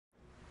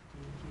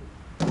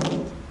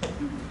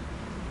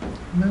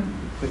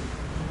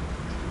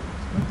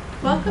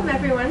Welcome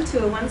everyone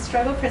to a One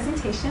Struggle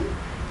presentation.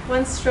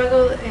 One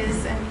Struggle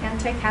is an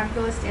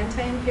anti-capitalist,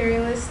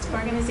 anti-imperialist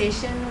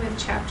organization with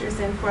chapters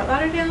in Fort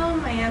Lauderdale,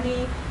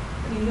 Miami,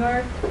 New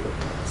York,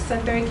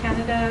 Sudbury,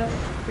 Canada,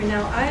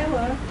 Grinnell,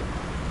 Iowa,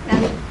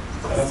 and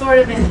sort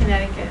of in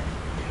Connecticut.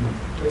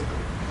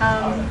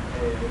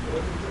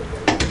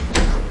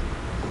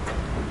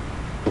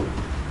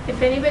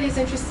 If anybody's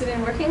interested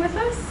in working with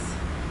us,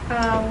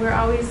 we're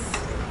always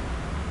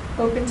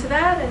open to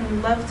that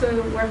and love to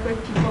work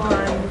with people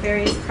on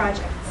various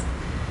projects.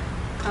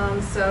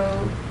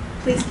 So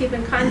please keep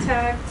in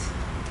contact,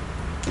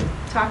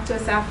 talk to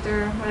us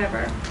after,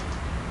 whatever.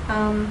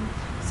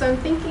 So I'm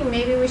thinking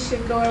maybe we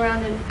should go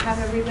around and have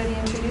everybody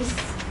introduce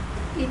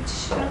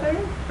each other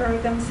or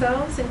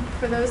themselves, and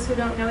for those who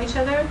don't know each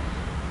other.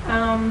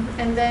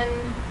 And then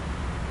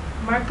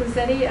Mark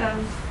Luzetti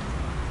of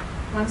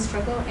One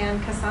Struggle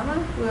and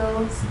Kasama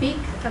will speak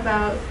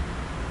about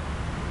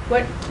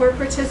what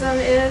corporatism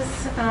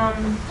is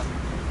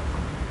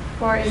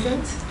or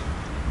isn't,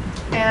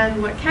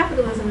 and what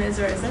capitalism is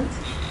or isn't.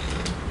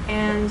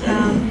 And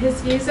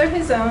his views are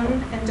his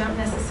own and don't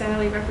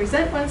necessarily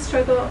represent One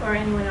Struggle or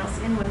anyone else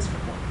in One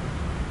Struggle.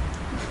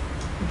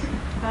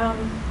 All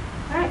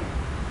right,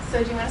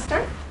 so do you want to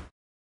start?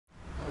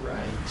 All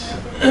right.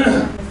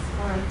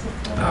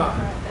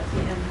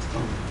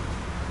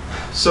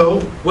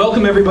 So,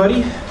 welcome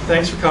everybody.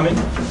 Thanks for coming.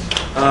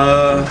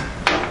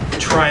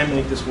 Try and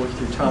make this worth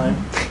your time.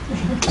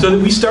 So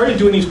we started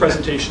doing these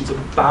presentations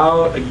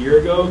about a year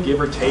ago, give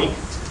or take.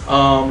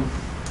 And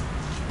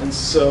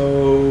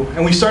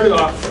we started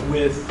off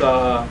with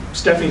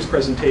Stephanie's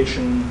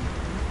presentation,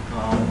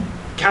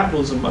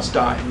 Capitalism Must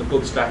Die, and the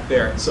book's back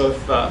there. And so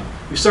if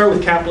we start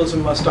with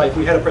Capitalism Must Die, if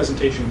we had a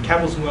presentation,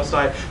 Capitalism Must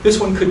Die, this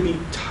one could be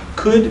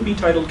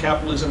titled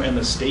Capitalism and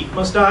the State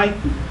Must Die.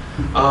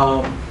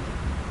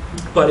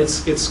 But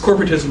it's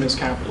Corporatism is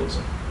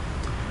Capitalism.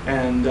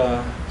 And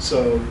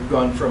so we've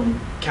gone from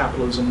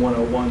Capitalism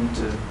 101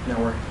 to now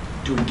we're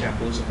doing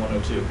Capitalism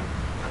 102.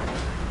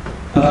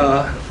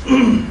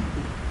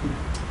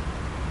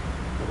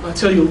 I'll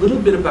tell you a little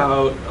bit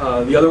about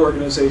the other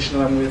organization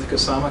that I'm with,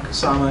 Kasama.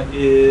 Kasama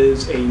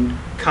is a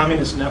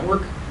communist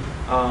network.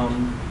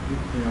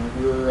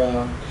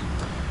 We're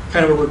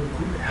kind of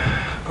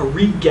a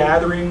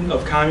regathering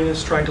of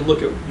communists trying to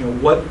look at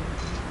what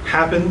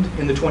happened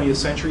in the 20th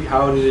century.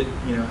 How did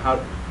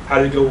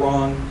it go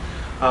wrong?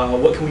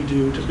 What can we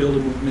do to build a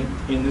movement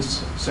in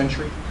this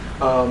century?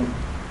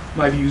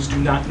 My views do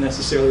not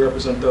necessarily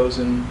represent those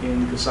in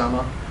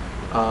Kasama.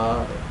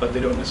 But they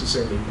don't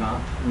necessarily not.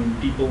 I mean,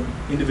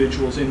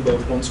 individuals in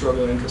both One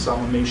Struggle and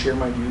Kasama may share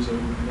my views or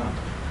not.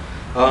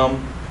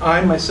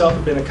 I myself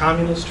have been a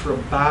communist for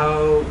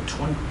about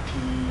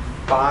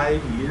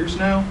 25 years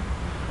now,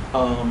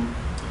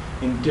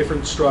 in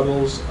different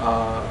struggles.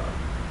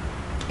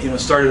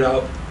 Started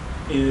out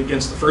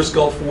against the first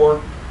Gulf War,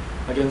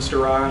 against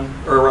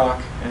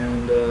Iraq,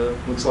 and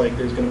looks like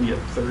there's going to be a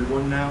third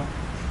one now.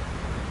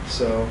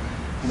 So,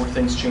 more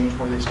things change,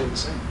 more they stay the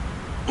same.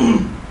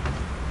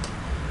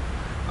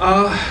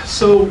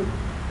 So,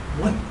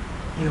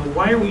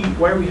 why are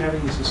we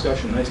having this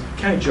discussion? I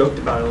kind of joked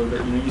about it a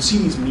little bit. You see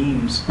these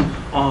memes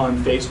on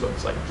Facebook.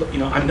 It's like, look,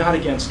 I'm not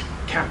against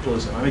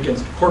capitalism. I'm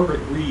against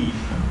corporate greed.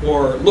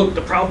 Or look,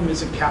 the problem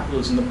isn't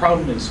capitalism. The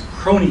problem is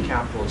crony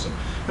capitalism.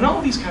 And all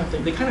of these kind of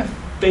things, they kind of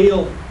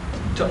fail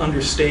to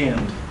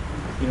understand,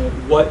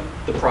 what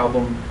the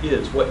problem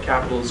is, what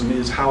capitalism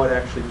is, how it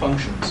actually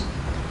functions.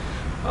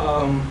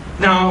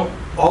 Now,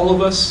 all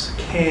of us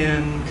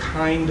can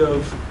kind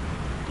of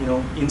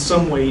in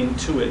some way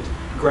intuit,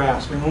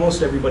 grasp. I mean,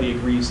 almost everybody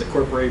agrees that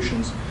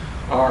corporations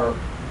are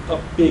a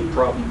big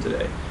problem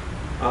today.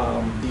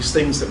 These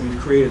things that we've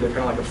created are kind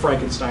of like a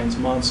Frankenstein's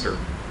monster.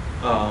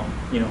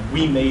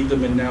 We made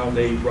them and now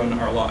they run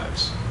our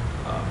lives.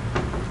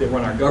 They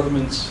run our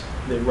governments,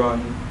 they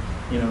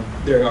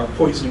are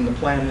poisoning the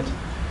planet.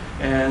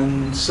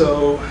 And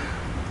so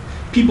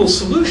people's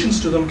solutions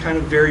to them kind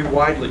of vary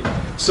widely.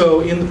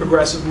 So in the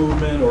progressive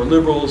movement or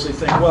liberals, they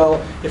think,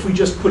 well, if we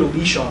just put a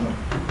leash on them,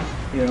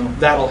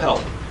 that'll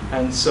help.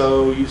 And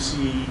so you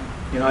see,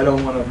 I'm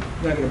not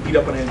going to beat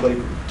up on anybody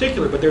in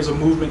particular, but there's a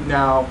movement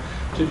now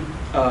to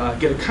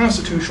get a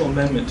constitutional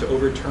amendment to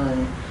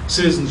overturn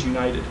Citizens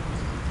United,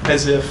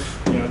 as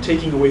if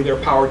taking away their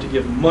power to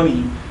give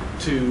money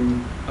to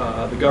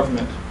the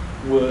government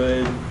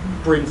would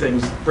bring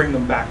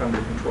them back under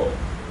control.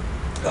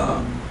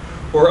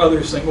 Or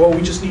others think, well,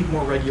 we just need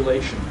more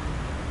regulation.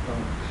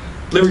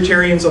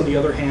 Libertarians, on the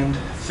other hand,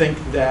 think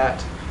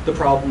that the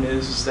problem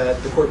is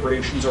that the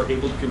corporations are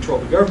able to control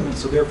the government,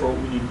 so therefore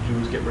what we need to do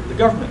is get rid of the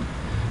government.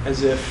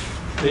 As if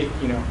they,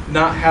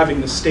 not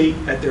having the state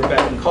at their beck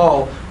and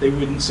call, they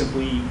wouldn't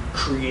simply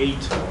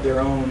create their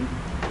own,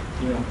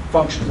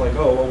 functions like,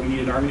 oh, well, we need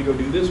an army to go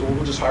do this. Well,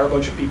 we'll just hire a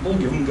bunch of people,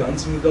 give them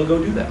guns, and they'll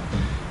go do that.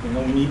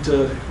 We need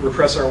to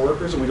repress our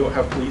workers, and we don't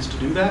have police to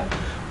do that.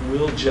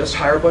 We'll just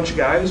hire a bunch of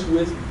guys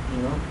with,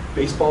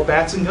 baseball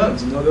bats and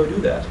guns, and they'll go do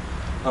that.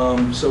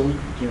 So we,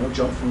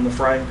 jump from the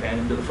frying pan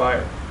into the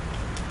fire.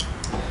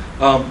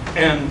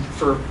 And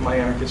for my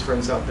anarchist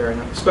friends out there,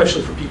 and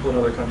especially for people in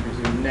other countries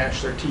who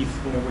gnash their teeth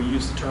whenever we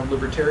use the term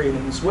libertarian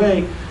in this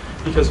way,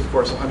 because of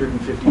course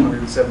 150,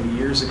 170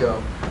 years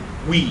ago,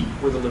 we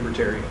were the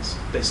libertarians.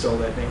 They stole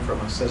that name from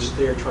us, as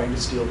they are trying to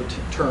steal the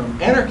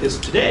term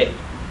anarchist today.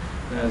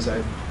 As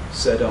I've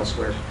said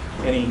elsewhere,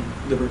 any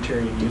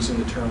libertarian using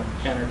the term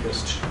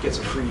anarchist gets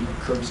a free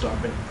curb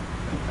stomping.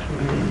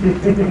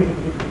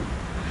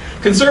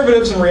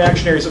 Conservatives and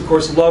reactionaries, of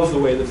course, love the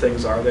way that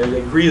things are. They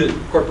agree that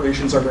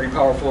corporations are very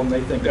powerful, and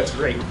they think that's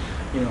great,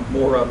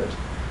 more of it.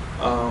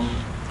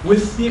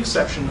 With the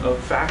exception of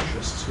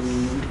fascists,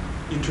 who,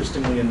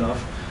 interestingly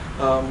enough,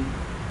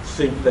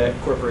 think that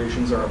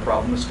corporations are a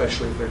problem,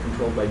 especially if they're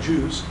controlled by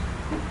Jews.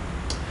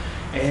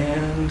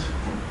 And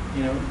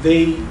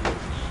they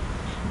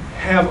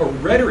have a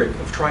rhetoric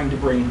of trying to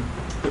bring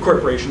the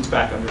corporations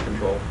back under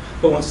control.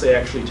 But once they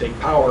actually take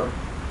power,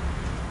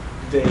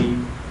 they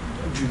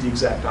do the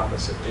exact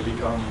opposite. They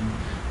become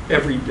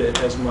every bit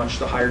as much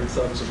the hired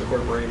thugs of the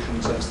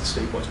corporations as the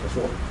state was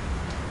before.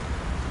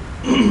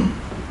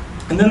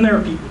 And then there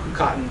are people who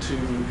cotton to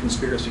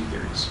conspiracy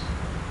theories.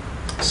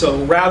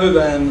 So rather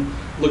than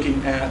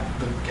looking at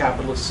the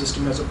capitalist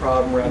system as a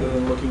problem, rather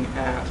than looking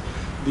at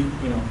the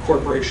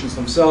corporations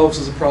themselves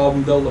as a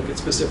problem, they'll look at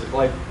specific,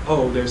 like,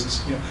 oh, there's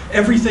this,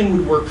 everything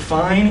would work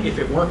fine if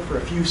it weren't for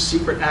a few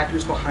secret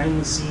actors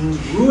behind the scenes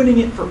ruining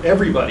it for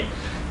everybody.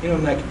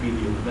 And that could be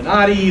the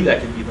Illuminati,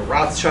 that could be the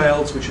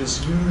Rothschilds, which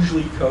is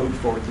usually code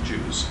for the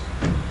Jews.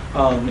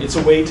 It's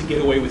a way to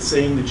get away with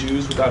saying the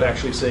Jews without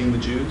actually saying the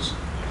Jews.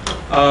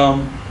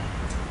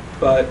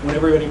 But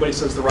whenever anybody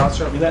says the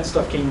Rothschild, that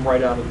stuff came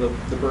right out of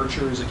the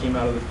Birchers, it came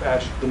out of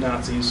the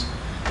Nazis,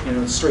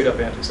 it's straight up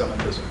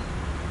anti-Semitism.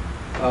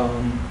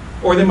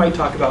 Or they might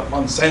talk about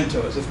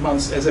Monsanto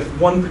as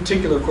if one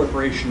particular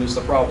corporation is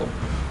the problem,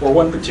 or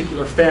one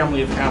particular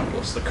family of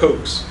capitalists, the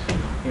Kochs,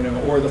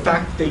 or the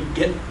fact that they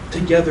get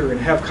together and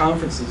have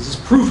conferences is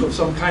proof of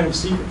some kind of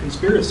secret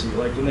conspiracy,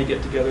 like when they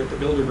get together at the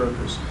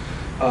Bilderbergers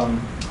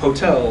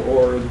Hotel,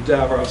 or the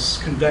Davos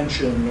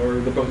Convention,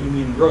 or the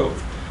Bohemian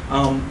Grove.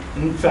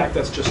 In fact,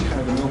 that's just kind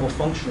of the normal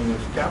functioning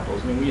of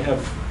capitalism. We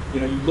have,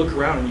 you look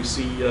around and you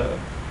see,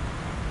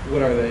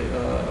 what are they?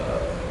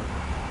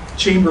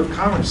 Chamber of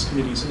Commerce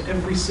committees in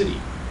every city.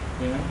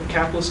 The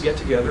capitalists get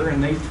together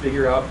and they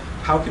figure out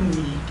how can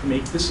we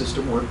make the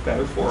system work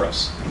better for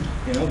us.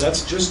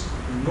 That's just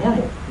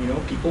normal.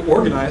 People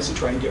organize to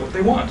try and get what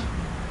they want.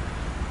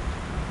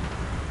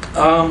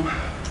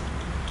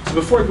 So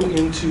before I go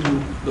into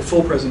the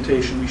full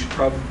presentation, we should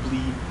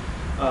probably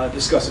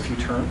discuss a few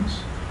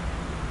terms.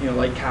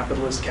 Like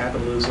capitalist,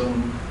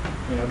 capitalism,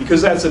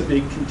 because that's a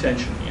big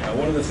contention.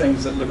 One of the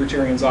things that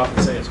libertarians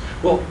often say is,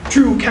 well,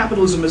 true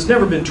capitalism has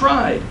never been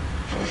tried.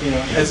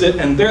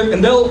 And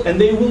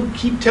they will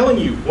keep telling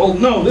you, well,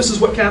 no, this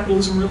is what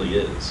capitalism really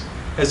is,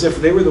 as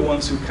if they were the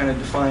ones who kind of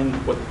defined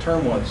what the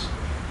term was.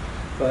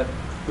 But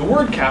the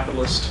word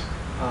capitalist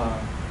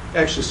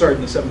actually started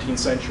in the 17th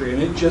century,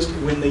 and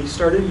when they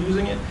started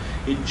using it,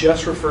 it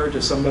just referred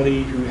to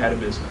somebody who had a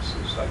business.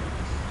 It was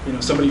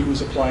like, somebody who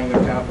was applying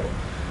their capital.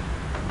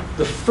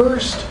 The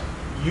first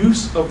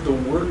use of the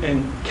word,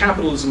 and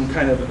capitalism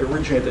kind of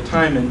originated at the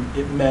time, and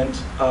it meant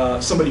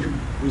somebody who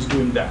was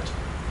doing that.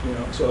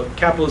 So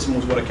capitalism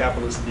was what a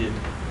capitalist did.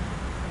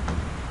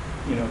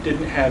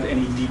 Didn't have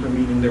any deeper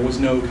meaning. There was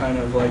no kind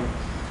of like,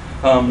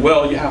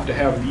 well, you have to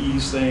have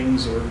these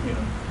things, or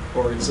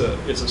it's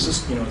a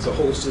system, it's a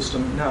whole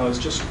system. No, it's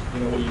just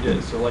what you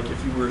did. So like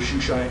if you were a shoe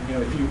shine,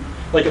 if you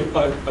like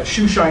a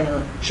shoe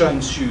shiner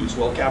shines shoes,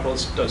 well,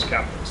 capitalist does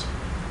capitalism,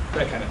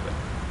 that kind of thing.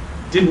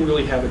 Didn't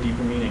really have a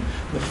deeper meaning.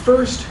 The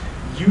first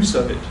use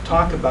of it to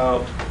talk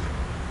about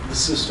the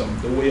system,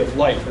 the way of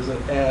life,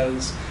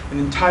 as an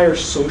entire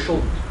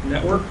social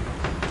network,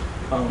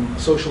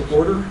 social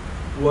order,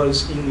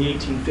 was in the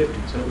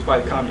 1850s, and it was by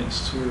the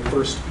communists who were the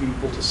first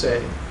people to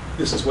say,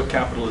 this is what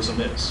capitalism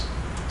is.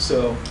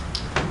 So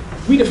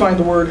we define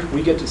the word,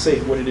 we get to say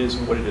what it is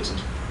and what it isn't.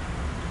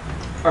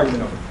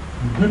 Argument over.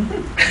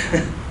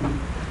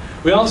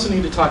 We also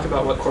need to talk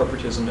about what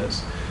corporatism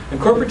is. And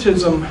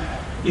corporatism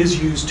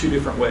is used two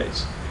different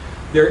ways.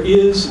 There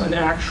is an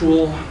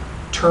actual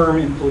term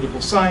in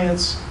political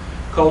science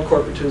called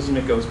corporatism.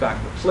 It goes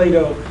back to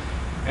Plato.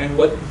 And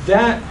what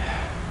that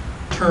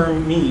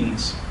term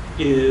means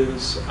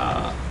is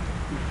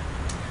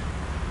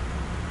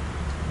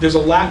there's a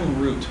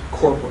Latin root,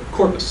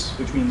 corpus,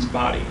 which means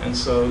body. And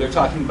so they're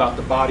talking about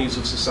the bodies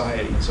of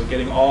society. And so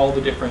getting all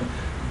the different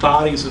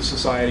bodies of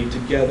society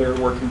together,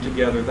 working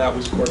together, that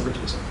was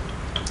corporatism.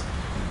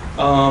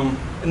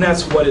 And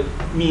that's what it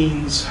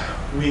means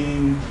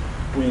when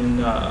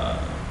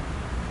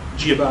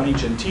Giovanni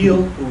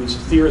Gentile, who was a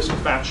theorist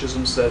of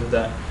fascism, said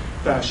that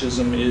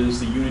fascism is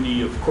the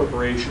unity of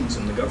corporations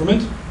and the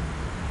government.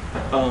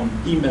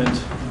 He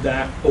meant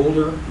that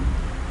older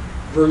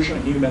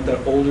version, he meant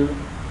that older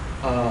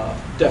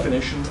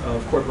definition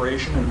of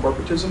corporation and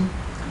corporatism.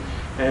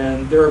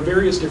 And there are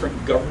various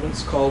different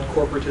governments called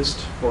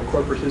corporatist or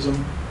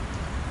corporatism.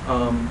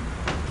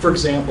 For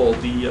example,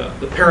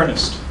 the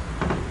Peronist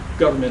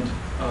government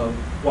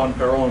Juan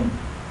Perón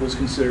was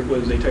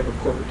a type of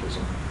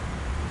corporatism.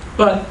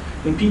 But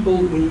when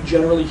you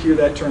generally hear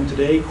that term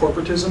today,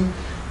 corporatism,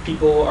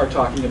 people are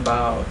talking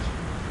about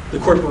the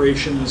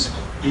corporations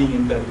being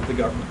embedded with the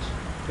government.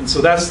 And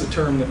so that's the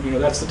term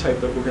that's the type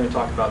that we're going to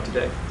talk about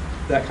today,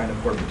 that kind of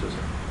corporatism.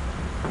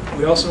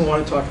 We also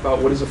want to talk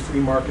about what is a free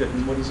market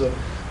and what is a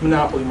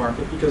monopoly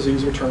market, because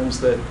these are terms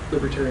that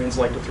libertarians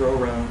like to throw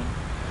around.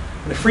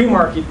 And a free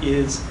market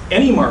is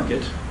any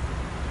market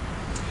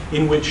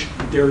in which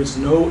there is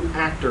no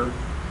actor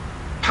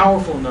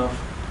powerful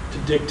enough to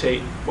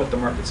dictate what the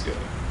market's doing.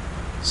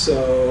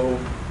 So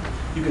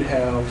you could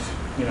have,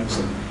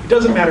 so it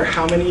doesn't matter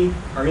how many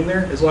are in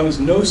there, as long as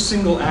no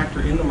single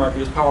actor in the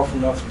market is powerful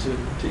enough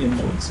to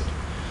influence it.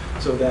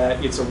 So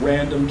that it's a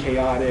random,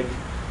 chaotic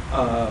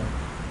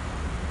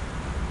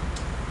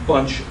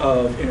bunch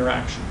of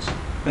interactions.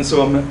 And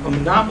so a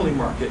monopoly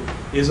market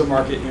is a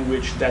market in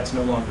which that's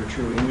no longer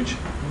true, in which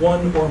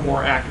one or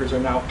more actors are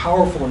now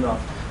powerful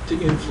enough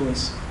to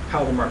influence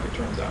how the market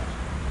turns out.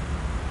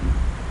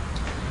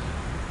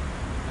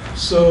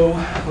 So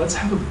let's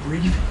have a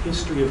brief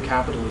history of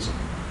capitalism,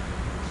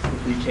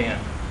 if we can.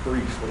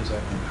 Brief, what is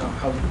that?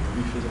 How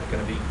brief is that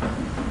going to be?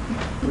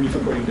 Brief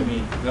according to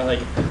me.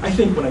 I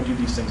think when I do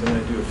these things, I'm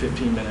going to do a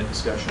 15-minute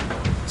discussion.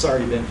 It's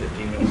already been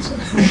 15 minutes.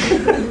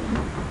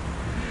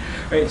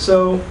 Right,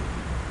 so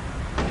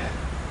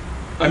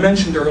I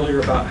mentioned earlier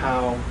about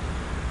how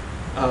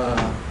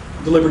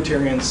the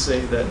libertarians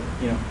say that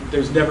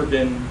there's never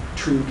been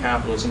true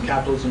capitalism.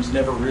 Capitalism's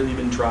never really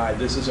been tried.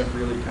 This isn't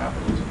really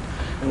capitalism.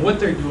 And what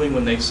they're doing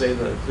when they say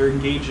that, they're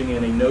engaging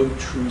in a no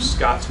true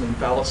Scotsman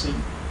fallacy.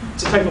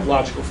 It's a type of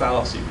logical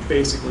fallacy, which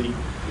basically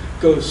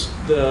goes,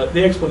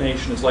 the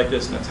explanation is like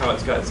this, and that's how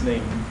it's got its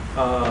name.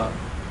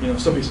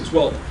 Somebody says,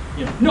 well,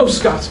 no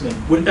Scotsman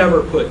would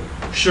ever put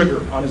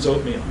sugar on his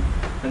oatmeal.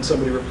 And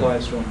somebody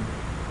replies to him,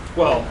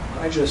 well,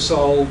 I just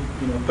saw,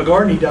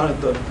 Pagarni down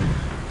at the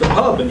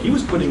pub, and he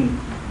was putting,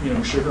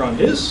 sugar on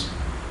his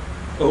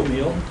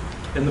oatmeal.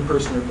 And the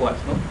person replies,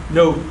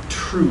 no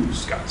true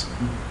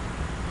Scotsman.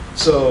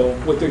 So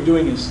what they're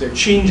doing is they're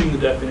changing the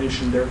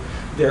definition. They're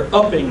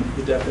upping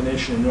the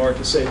definition in order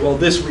to say, well,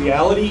 this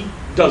reality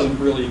doesn't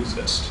really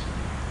exist.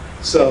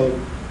 So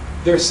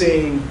they're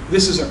saying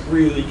this isn't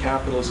really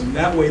capitalism.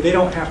 That way they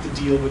don't have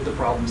to deal with the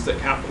problems that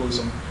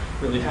capitalism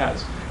really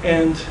has.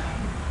 And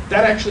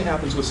that actually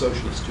happens with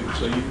socialists too.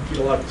 So you get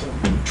a lot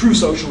of true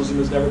socialism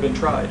has never been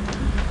tried.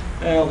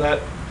 Well, that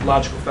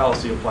logical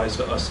fallacy applies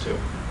to us too.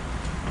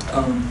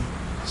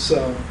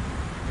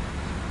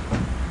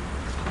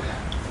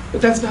 But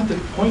that's not the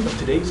point of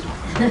today's talk.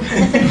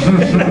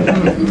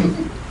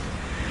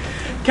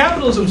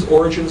 Capitalism's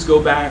origins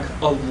go back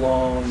a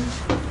long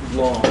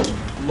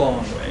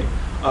way.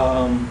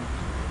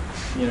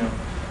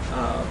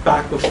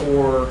 Back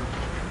before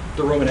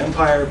the Roman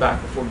Empire,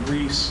 back before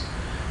Greece,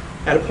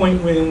 at a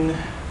point when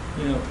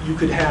you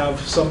could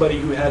have somebody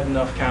who had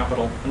enough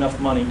capital,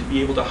 enough money to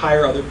be able to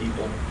hire other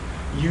people,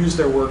 use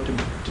their work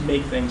to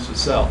make things to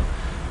sell.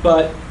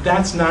 But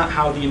that's not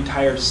how the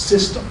entire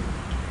system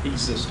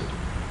existed.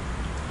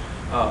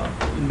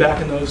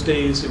 Back in those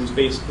days, it was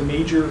the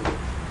major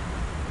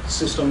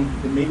system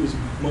was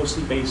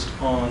mostly based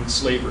on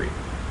slavery.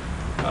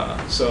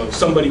 So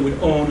somebody would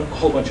own a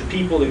whole bunch of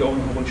people, they'd own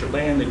a whole bunch of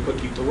land, they'd put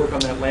people to work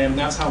on that land, and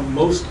that's how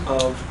most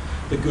of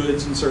the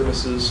goods and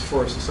services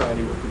for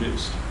society were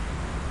produced.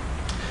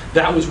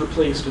 That was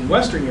replaced in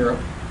Western Europe,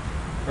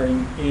 or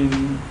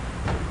in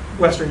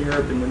Western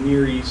Europe and the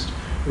Near East,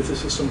 with a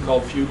system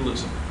called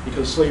feudalism,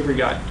 because slavery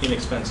got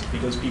inexpensive,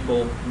 because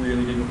people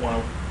really didn't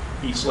want to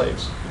be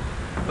slaves.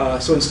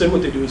 So instead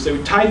what they do is they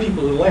would tie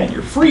people to the land.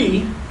 You're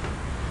free,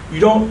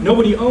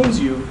 nobody owns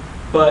you,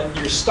 but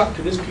you're stuck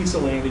to this piece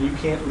of land and you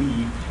can't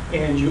leave,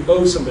 and you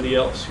owe somebody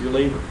else your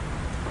labor.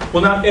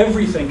 Well, not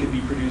everything could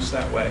be produced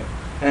that way.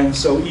 And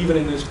so even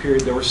in this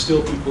period, there were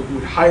still people who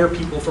would hire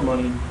people for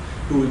money,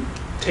 who would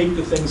take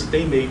the things that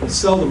they made and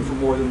sell them for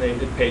more than they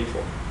had paid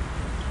for.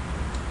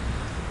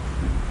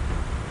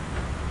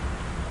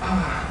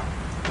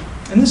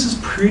 And this is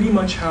pretty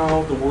much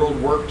how the world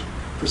worked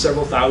for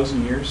several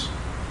thousand years,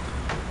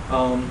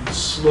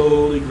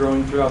 slowly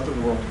growing throughout the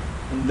world.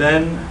 And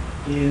then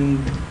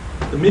in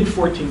the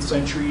mid-14th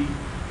century,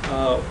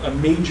 a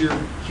major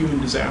human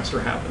disaster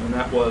happened, and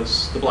that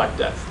was the Black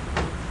Death.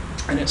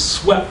 And it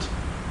swept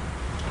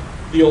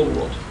the old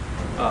world,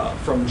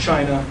 from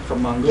China,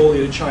 from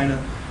Mongolia to China,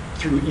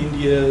 through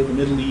India, the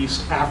Middle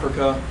East,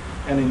 Africa,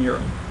 and in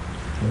Europe.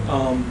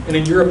 And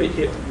in Europe, it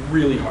hit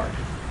really hard.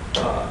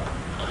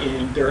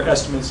 There are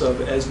estimates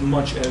of as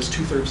much as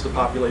 2/3 of the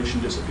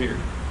population disappeared.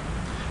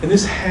 And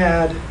this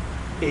had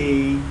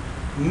a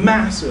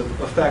massive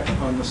effect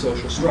on the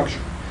social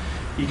structure,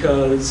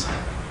 because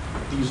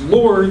these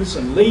lords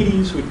and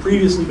ladies who had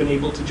previously been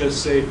able to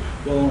just say,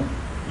 well,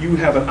 you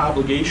have an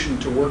obligation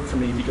to work for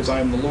me because I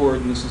am the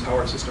lord and this is how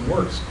our system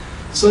works.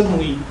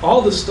 Suddenly,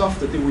 all the stuff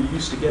that they were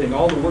used to getting,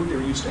 all the work they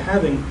were used to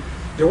having,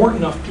 there weren't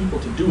enough people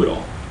to do it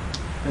all.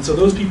 And so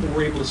those people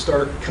were able to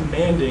start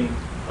commanding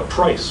a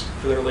price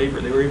for their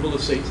labor. They were able to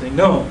say,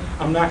 no,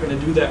 I'm not going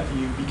to do that for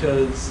you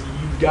because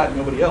you've got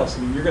nobody else.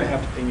 I mean, you're going to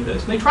have to pay me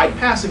this. And they tried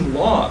passing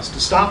laws to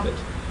stop it.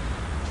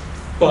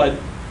 But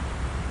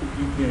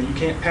you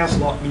can't pass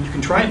law. I mean, you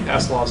can try and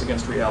pass laws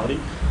against reality.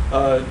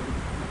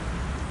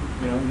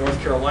 North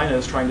Carolina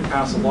is trying to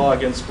pass a law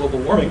against global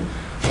warming,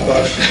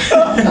 but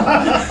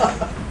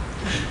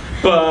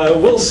but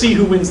we'll see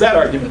who wins that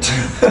argument.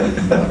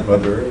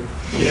 Mother Earth.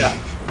 Yeah.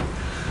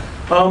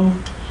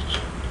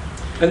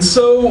 And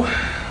so,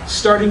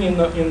 starting in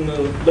the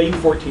late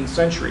 14th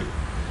century,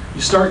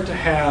 you start to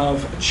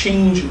have a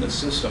change in the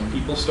system.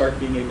 People start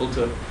being able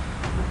to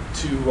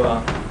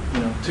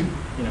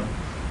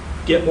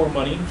get more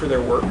money for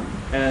their work,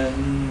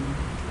 and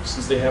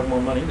since they have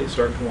more money, they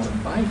start to want to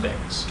buy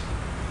things.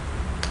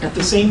 At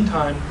the same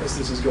time as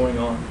this is going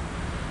on,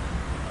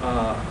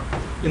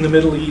 in the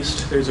Middle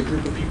East, there's a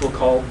group of people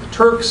called the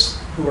Turks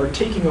who are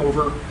taking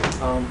over,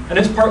 and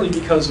it's partly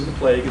because of the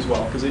plague as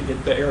well, because it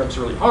hit the Arabs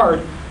really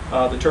hard.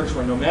 The Turks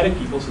were nomadic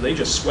people, so they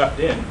just swept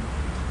in,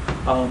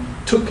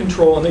 took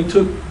control, and they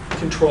took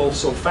control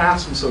so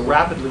fast and so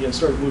rapidly and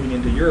started moving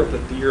into Europe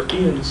that the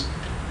Europeans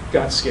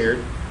got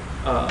scared.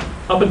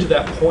 Up until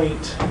that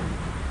point,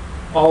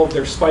 all of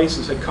their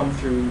spices had come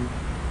through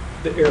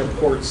the Arab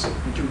ports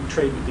and through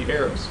trade with the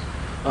Arabs.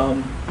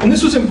 And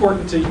this was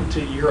important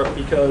to Europe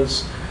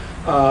because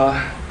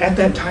at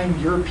that time,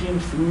 European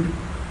food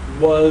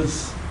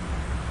was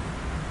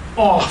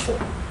awful.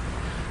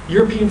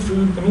 European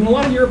food, I mean, a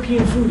lot of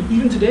European food,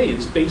 even today,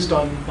 is based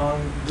on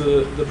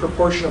the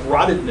proportion of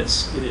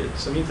rottedness it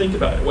is. I mean, think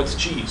about it. What's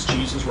cheese?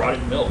 Cheese is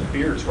rotted milk.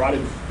 Beer is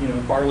rotted,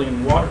 barley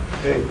and water.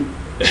 Hey.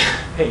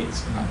 Hey,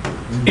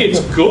 it's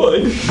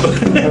good.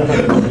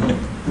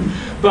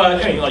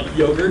 But hey, like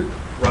yogurt,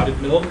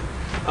 rotted milk,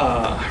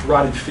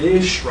 rotted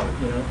fish,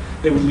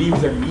 they would leave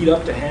their meat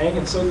up to hang,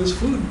 and so this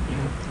food,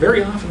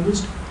 very often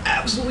was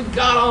absolutely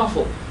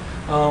god-awful.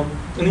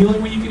 And the only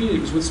way you could eat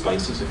it was with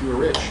spices if you were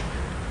rich.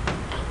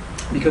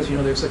 Because,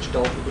 they're such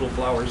delicate little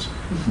flowers.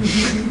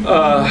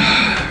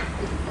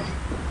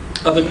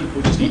 Other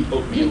people just eat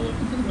oatmeal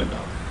and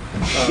whatnot.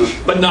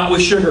 But not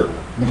with sugar.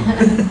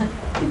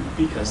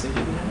 Because they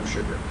didn't have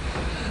sugar.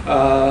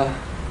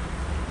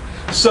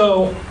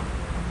 So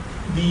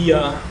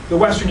the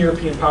Western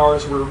European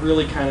powers were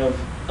really kind of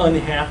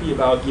unhappy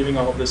about giving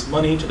all of this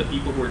money to the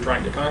people who were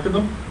trying to conquer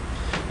them.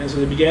 And so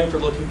they began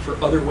looking for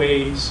other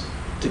ways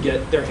to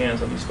get their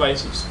hands on these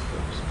spices.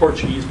 The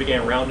Portuguese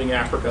began rounding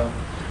Africa.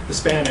 The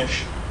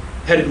Spanish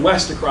headed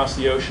west across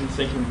the ocean,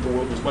 thinking the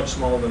world was much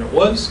smaller than it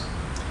was.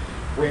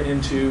 Ran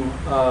into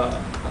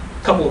a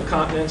couple of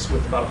continents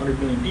with about 100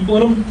 million people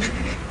in them,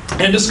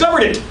 and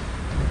discovered it.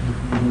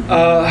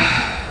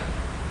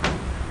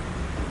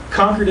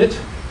 Conquered it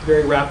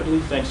very rapidly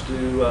thanks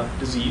to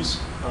disease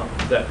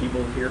that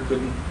people here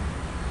couldn't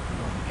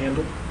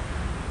handle.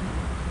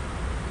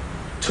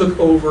 Took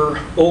over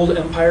old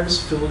empires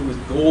filled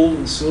with gold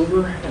and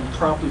silver and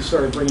promptly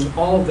started bringing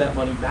all of that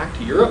money back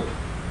to Europe.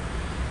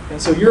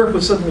 And so Europe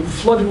was suddenly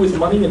flooded with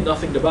money and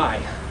nothing to buy,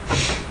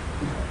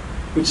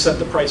 which set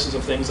the prices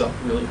of things up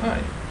really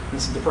high. And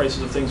since the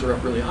prices of things are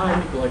up really high,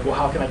 people are like, well,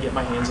 how can I get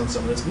my hands on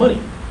some of this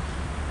money?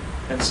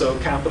 And so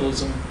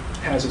capitalism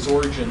has its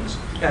origins,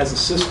 as a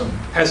system,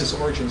 has its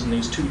origins in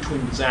these two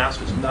twin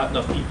disasters, not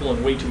enough people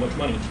and way too much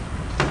money.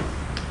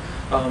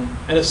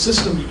 And a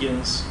system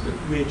begins,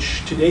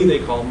 which today they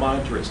call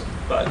monetarism,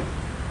 but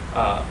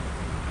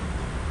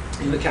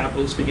the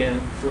capitalists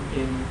began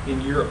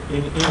in Europe,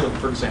 in England,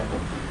 for example.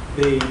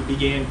 They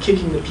began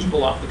kicking the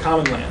people off the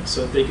common land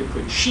so that they could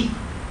put sheep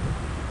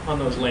on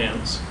those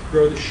lands,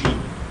 grow the sheep,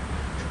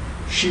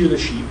 shear the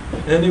sheep,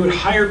 and then they would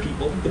hire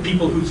people, the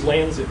people whose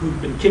lands who'd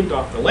been kicked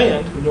off the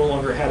land, who no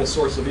longer had a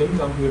source of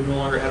income, who had no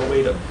longer had a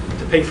way to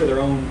pay for their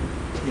own,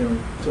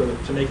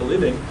 to make a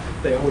living.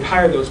 They would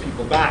hire those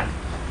people back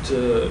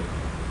to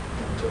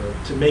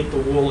make the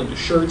wool into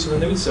shirts, and then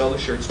they would sell the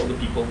shirts to the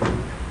people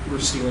who were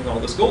stealing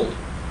all this gold.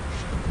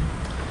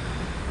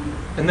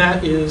 And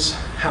that is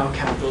how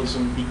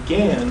capitalism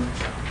began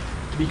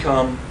to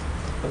become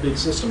a big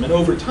system. And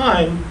over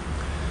time,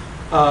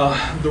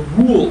 the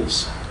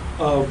rules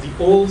of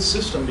the old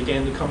system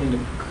began to come into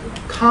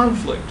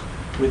conflict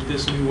with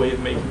this new way of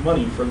making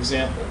money. For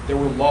example, there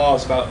were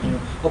laws about,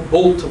 a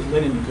bolt of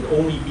linen could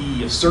only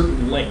be a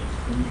certain length,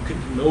 and you could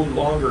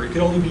it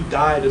could only be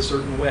dyed a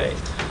certain way.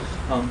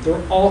 There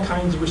were all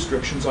kinds of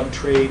restrictions on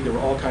trade. There were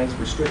all kinds of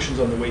restrictions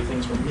on the way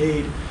things were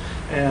made.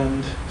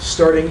 And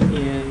starting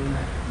in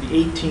the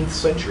 18th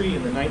century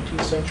and the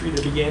 19th century,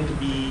 there began to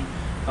be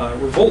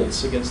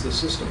revolts against the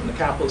system. And the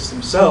capitalists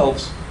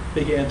themselves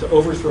began to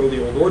overthrow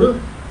the old order,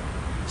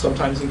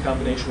 sometimes in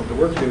combination with the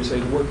workers. They would say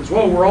to the workers,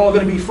 well, we're all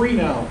going to be free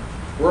now.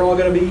 We're all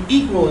going to be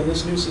equal in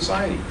this new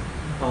society.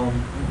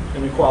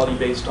 An equality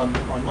based on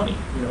money.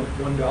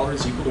 $1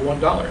 is equal to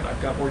 $1, and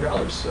I've got more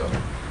dollars. So,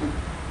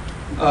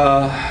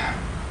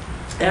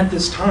 at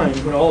this time,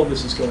 when all of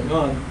this is going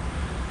on,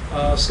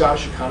 a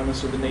Scottish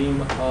economist with the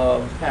name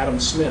of Adam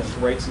Smith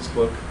writes his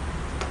book,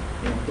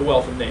 The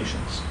Wealth of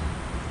Nations.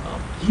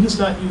 He does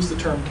not use the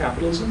term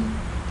capitalism.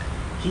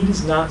 He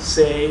does not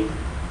say,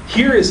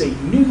 here is a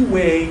new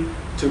way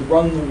to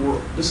run the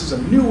world. This is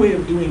a new way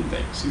of doing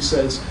things. He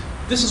says,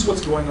 this is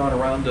what's going on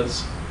around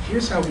us.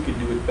 Here's how we could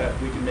do it better.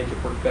 We can make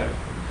it work better.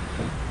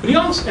 But he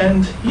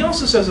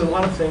also says a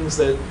lot of things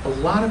that a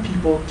lot of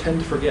people tend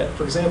to forget.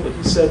 For example,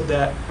 he said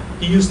that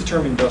he used the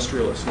term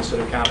industrialist instead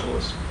of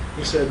capitalist.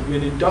 He said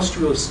when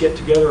industrialists get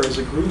together as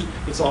a group,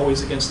 it's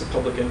always against the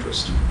public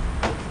interest.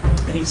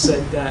 And he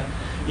said that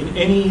in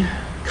any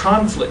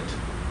conflict,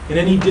 in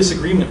any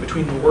disagreement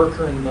between the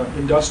worker and the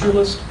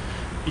industrialist,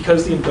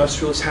 because the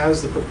industrialist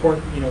has the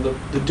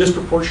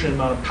disproportionate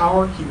amount of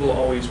power, he will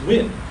always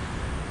win.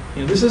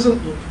 This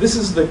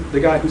is the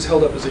guy who's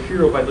held up as a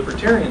hero by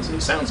libertarians, and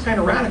he sounds kind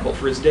of radical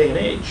for his day and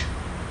age.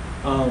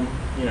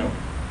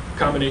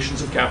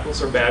 Combinations of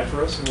capitalists are bad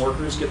for us, and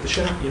workers get the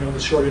short end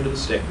of the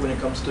stick when it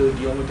comes to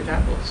dealing with the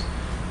capitalists.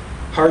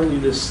 Hardly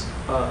this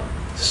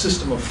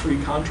system of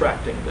free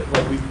contracting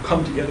that we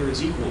come together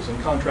as equals and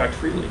contract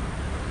freely.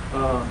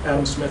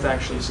 Adam Smith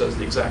actually says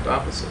the exact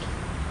opposite.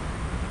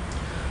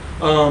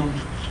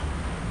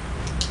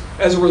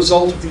 As a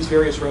result of these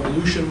various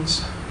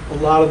revolutions, a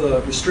lot of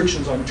the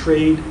restrictions on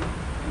trade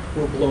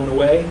were blown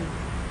away.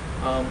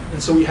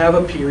 And so we have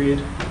a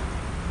period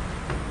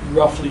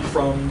roughly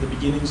from the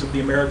beginnings of the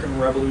American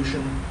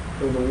Revolution,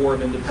 or the War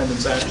of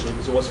Independence actually,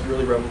 because it wasn't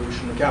really a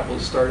revolution. The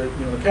capitalists started,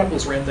 the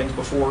capitalists ran things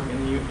before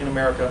in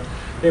America.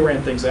 They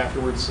ran things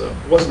afterwards. So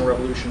it wasn't a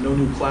revolution. No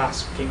new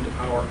class came to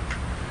power.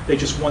 They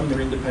just won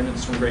their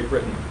independence from Great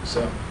Britain.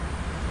 So,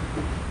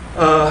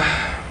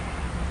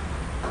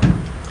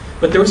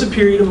 but there was a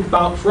period of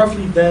about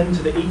roughly then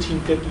to the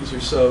 1850s or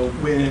so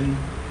when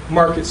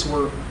markets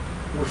were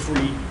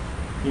free.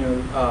 You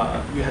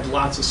had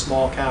lots of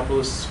small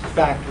capitalists,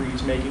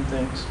 factories making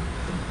things.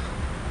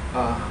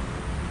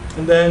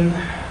 And then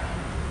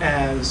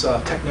as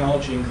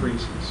technology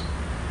increases,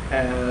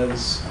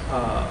 as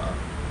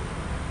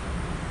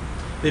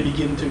they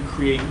begin to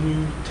create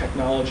new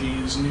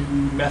technologies, new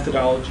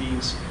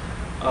methodologies,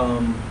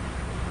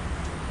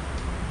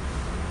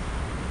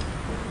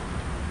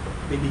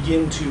 they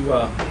begin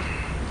to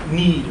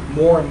need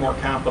more and more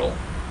capital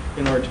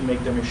in order to make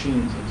their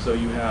machines. And so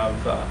you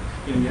have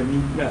you have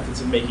new methods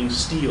of making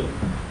steel,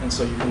 and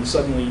so you can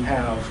suddenly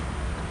have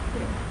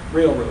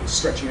railroads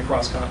stretching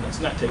across continents,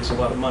 and that takes a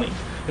lot of money.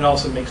 It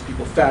also makes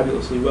people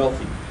fabulously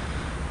wealthy.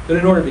 But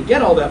in order to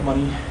get all that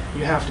money,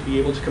 you have to be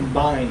able to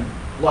combine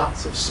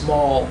lots of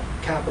small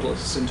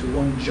capitalists into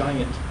one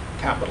giant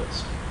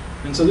capitalist.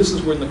 And so this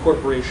is when the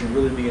corporation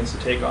really begins to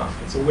take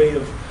off. It's a way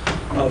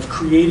of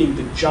creating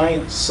the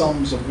giant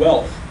sums of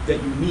wealth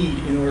that you need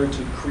in order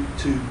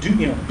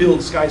to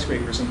build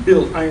skyscrapers and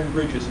build iron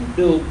bridges and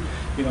build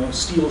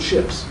steel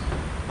ships,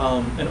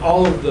 and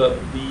all of the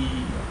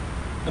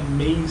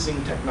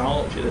amazing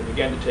technology that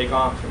began to take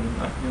off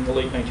in the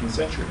late 19th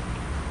century.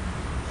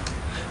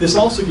 This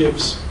also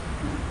gives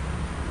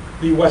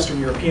the Western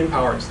European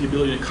powers the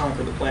ability to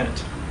conquer the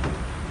planet.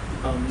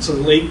 So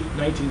the late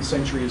 19th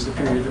century is the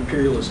period of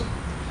imperialism.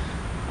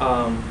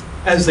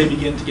 As they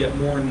begin to get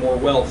more and more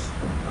wealth,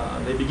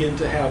 they begin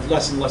to have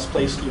less and less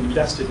place to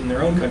invest it in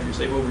their own countries.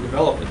 They've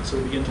overdeveloped it, so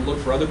they begin to look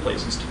for other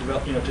places to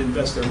develop, to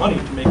invest their money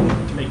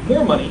to make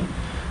more money.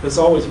 It's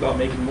always about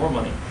making more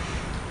money.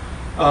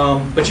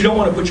 But you don't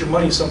want to put your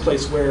money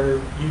someplace where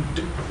you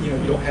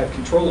don't have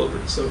control over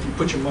it. So if you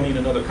put your money in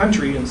another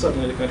country, and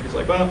suddenly the country's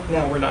like, well,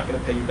 now we're not going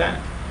to pay you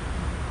back.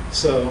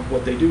 So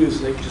what they do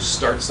is they just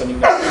start sending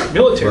their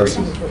military.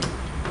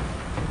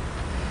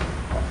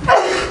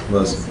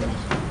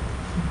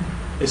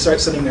 They start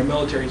sending their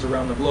militaries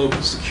around the globe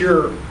to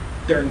secure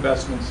their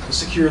investments, to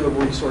secure the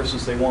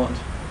resources they want.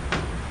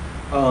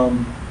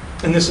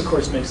 And this, of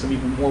course, makes them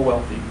even more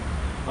wealthy.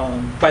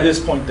 By this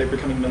point, they're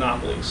becoming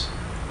monopolies.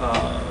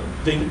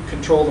 They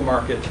control the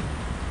market.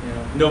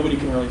 Nobody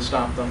can really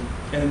stop them.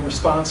 And in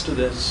response to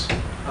this,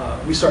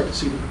 we start to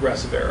see the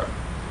progressive era.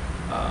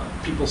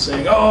 People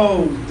saying,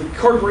 "Oh, the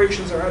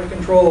corporations are out of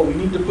control. We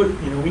need to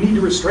we need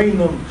to restrain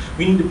them.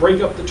 We need to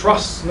break up the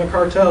trusts and the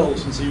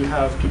cartels." And so you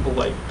have people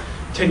like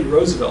Teddy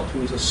Roosevelt,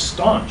 who was a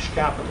staunch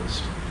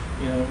capitalist,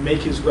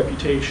 make his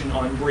reputation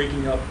on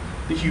breaking up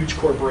the huge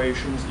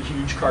corporations, the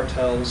huge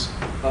cartels,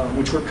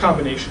 which were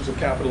combinations of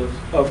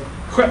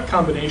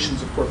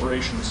combinations of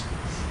corporations.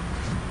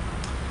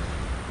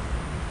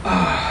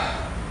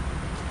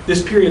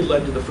 This period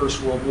led to the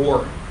First World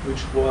War,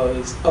 which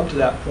was up to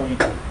that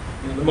point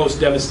the most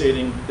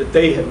devastating that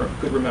they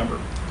could remember.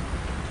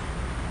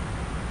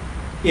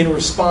 In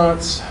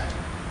response,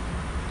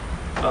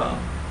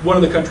 one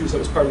of the countries that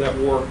was part of that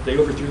war, they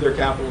overthrew their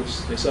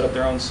capitalists, they set up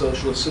their own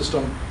socialist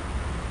system,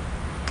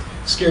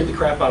 scared the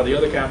crap out of the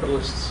other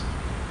capitalists.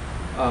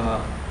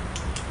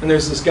 And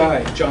there's this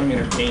guy, John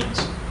Maynard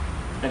Keynes,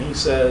 and he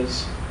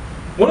says,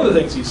 one of the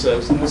things he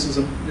says, and this is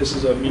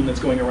a meme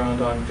that's going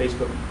around on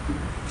Facebook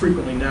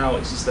frequently now,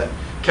 is just that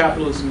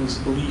capitalism is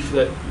the belief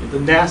that the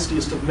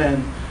nastiest of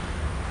men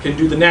can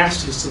do the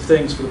nastiest of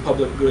things for the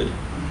public good.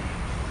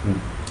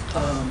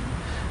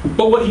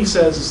 But what he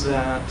says is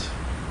that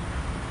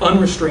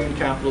unrestrained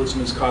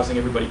capitalism is causing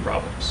everybody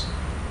problems.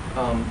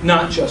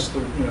 not just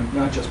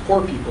not just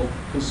poor people,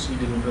 because he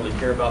didn't really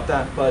care about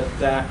that, but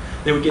that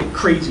they would get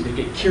crazy, they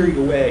get carried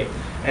away,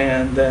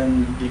 and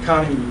then the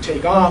economy would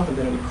take off, and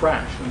then it would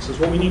crash. And he says,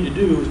 what we need to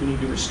do is we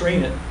need to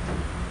restrain it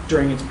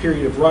during its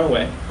period of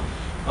runaway.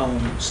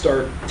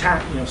 Start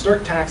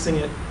taxing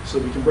it so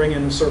we can bring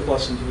in the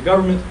surplus into the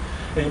government,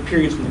 and in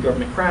periods when the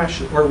government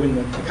crashes, or when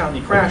the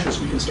economy crashes,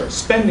 we can start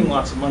spending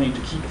lots of money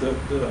to keep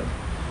the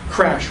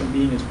crash from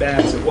being as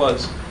bad as it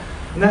was.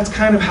 And that's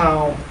kind of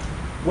how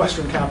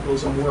Western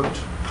capitalism worked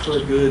for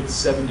a good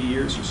 70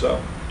 years or so.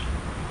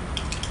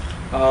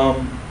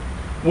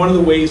 One of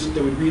the ways that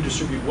they would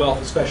redistribute wealth,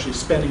 especially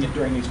spending it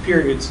during these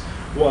periods,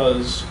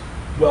 was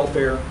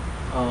welfare,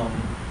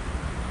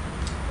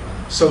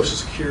 Social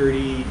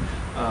Security,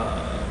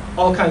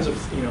 all kinds of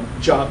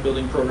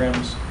job-building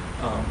programs,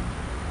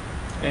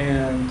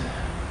 and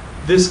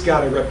this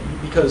got a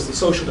because the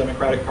social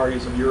democratic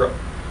parties of Europe,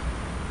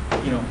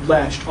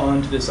 latched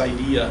onto this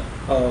idea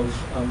of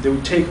they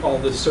would take all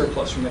this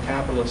surplus from the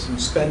capitalists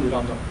and spend it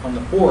on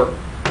the poor.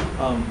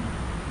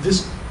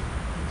 This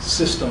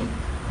system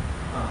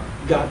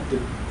got the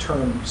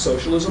term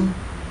socialism,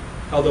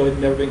 although it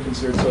had never been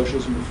considered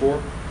socialism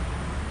before.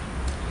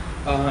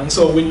 And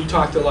so when you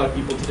talk to a lot of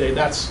people today,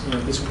 that's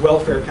this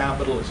welfare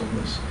capitalism,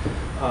 this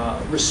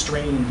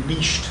restrained,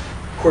 leashed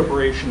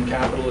corporation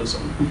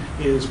capitalism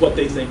is what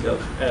they think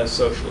of as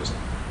socialism.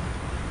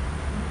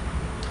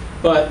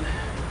 But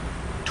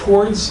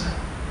towards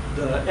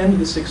the end of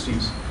the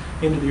 60s,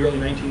 into the early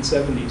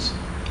 1970s,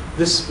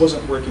 this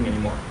wasn't working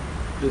anymore.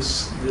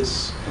 This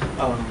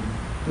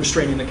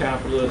restraining the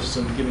capitalists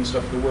and giving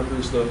stuff to the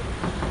workers, the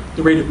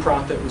rate of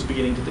profit was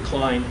beginning to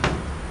decline.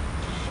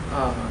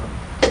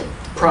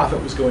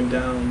 Profit was going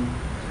down,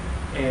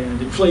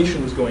 and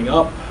inflation was going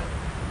up,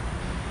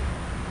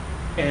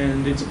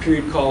 and it's a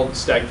period called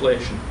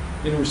stagflation.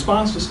 In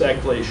response to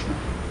stagflation,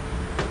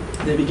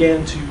 they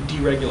began to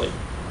deregulate.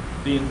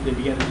 They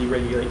began to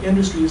deregulate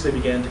industries. They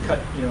began to cut,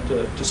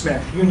 to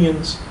smash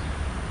unions.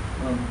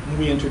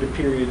 We entered a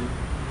period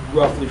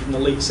roughly from the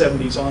late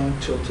 70s on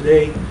until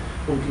today,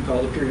 what we can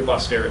call the period of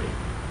austerity,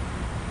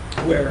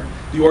 where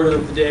the order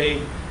of the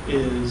day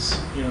is,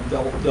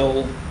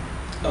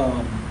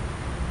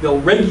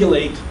 they'll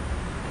regulate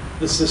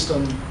the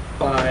system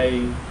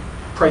by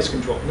price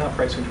control, not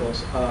price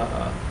controls,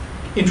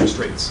 interest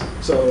rates.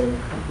 So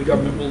the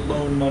government will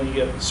loan money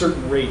at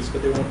certain rates,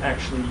 but they won't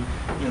actually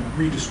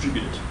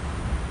redistribute it.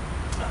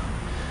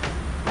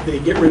 They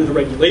get rid of the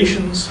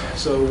regulations.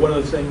 So one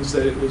of the things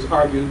that it was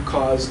argued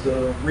caused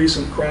the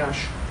recent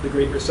crash, the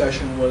Great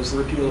Recession, was the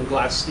repeal of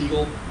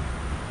Glass-Steagall.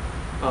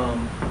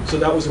 So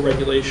that was a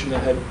regulation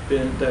that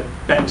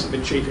banks have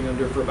been chafing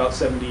under for about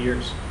 70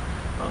 years.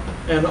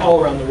 And all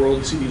around the world,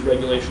 you see these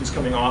regulations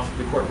coming off of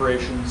the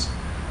corporations.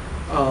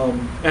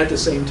 At the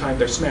same time,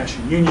 they're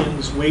smashing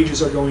unions.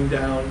 Wages are going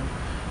down.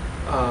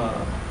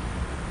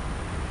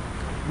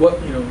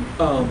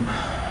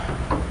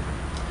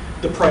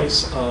 The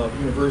price of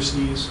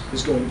universities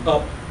is going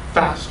up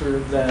faster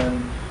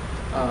than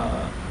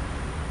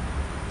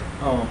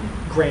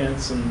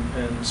grants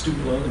and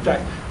student loans. In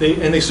fact,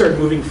 they started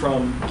moving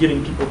from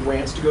giving people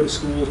grants to go to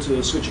school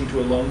to switching to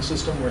a loan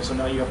system, where so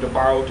now you have to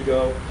borrow to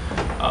go.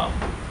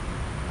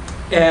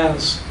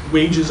 As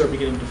wages are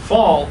beginning to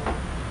fall,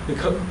 the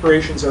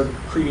corporations are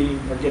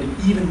getting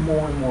even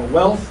more and more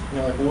wealth. And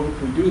they're like, well, what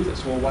can we do with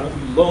this? Well, why don't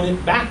we loan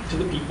it back to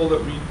the people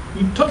that we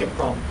took it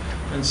from?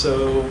 And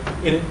so,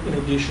 in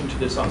addition to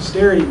this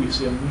austerity, we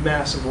see a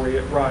massive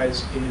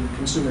rise in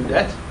consumer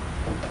debt.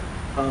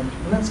 And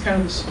that's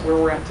kind of where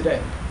we're at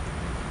today.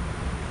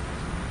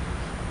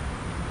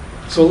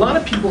 So a lot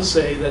of people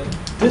say that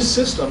this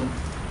system,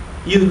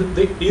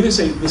 they either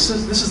say this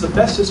is the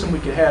best system we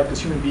could have because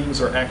human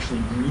beings are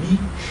actually greedy,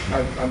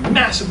 are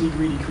massively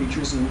greedy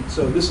creatures, and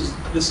so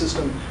this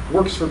system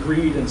works for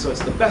greed, and so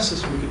it's the best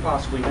system we could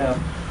possibly have.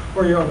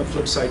 Or you're on the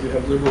flip side, you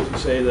have liberals who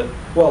say that,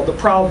 well, the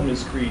problem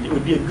is greed. It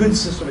would be a good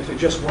system if it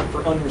just weren't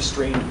for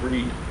unrestrained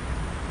greed.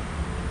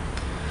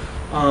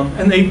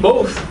 And they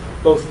both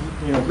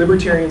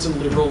libertarians and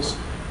liberals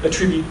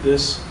attribute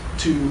this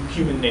to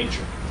human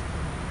nature.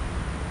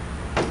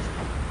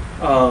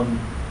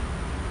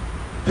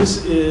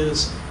 This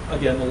is,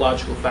 again, the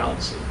logical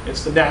fallacy.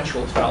 It's the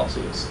natural fallacy.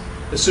 It's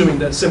assuming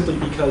that simply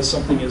because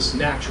something is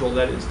natural,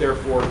 that it's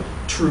therefore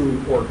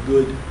true or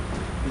good.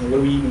 What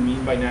do we even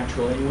mean by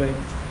natural anyway?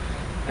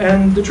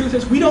 And the truth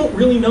is, we don't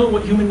really know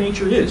what human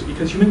nature is,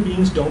 because human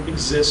beings don't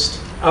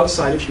exist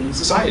outside of human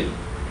society.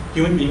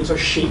 Human beings are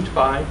shaped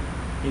by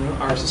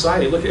our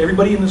society. Look,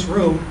 everybody in this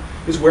room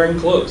is wearing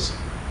clothes.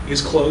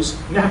 Is clothes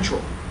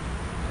natural?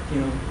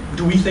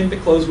 Do we think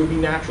that clothes would be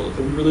natural if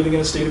we were living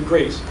in a state of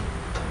grace?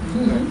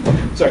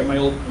 Mm-hmm. Sorry, my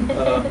old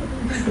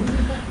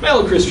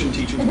Christian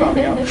teaching's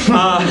popping out.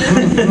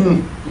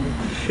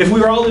 If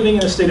we were all living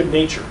in a state of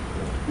nature,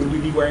 would we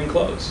be wearing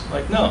clothes?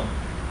 Like, no.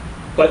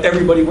 But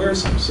everybody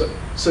wears them. So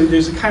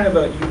there's a kind of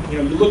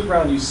you look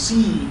around, you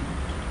see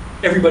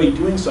everybody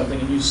doing something,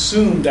 and you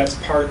assume that's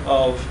part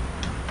of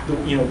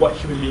what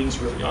human beings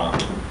really are.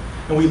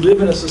 And we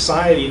live in a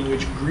society in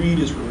which greed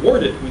is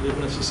rewarded. We live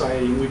in a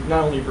society in which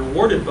not only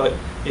rewarded, but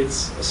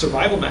it's a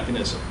survival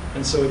mechanism.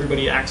 And so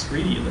everybody acts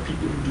greedy, and the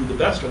people who do the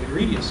best are the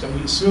greediest. And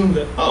we assume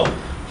that, oh,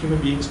 human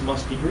beings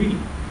must be greedy.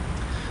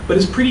 But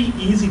it's pretty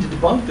easy to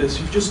debunk this.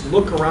 You just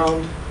look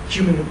around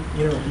you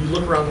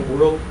look around the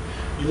world,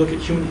 you look at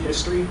human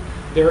history.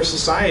 There are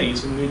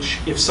societies in which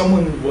if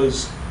someone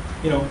was,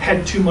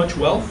 had too much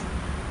wealth,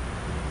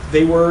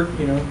 they were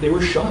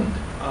shunned.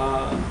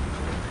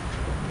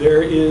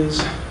 There is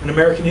an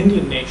American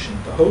Indian nation,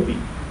 the Hopi,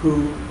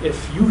 who,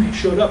 if you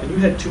showed up and you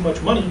had too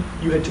much money,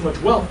 you had too much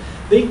wealth,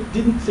 they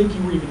didn't think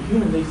you were even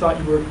human. They thought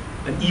you were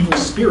an evil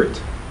spirit,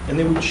 and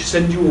they would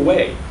send you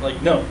away. Like,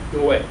 no,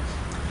 go away.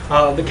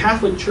 The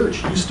Catholic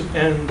Church used to,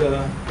 and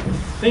I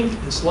think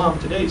Islam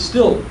today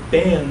still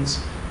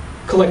bans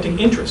collecting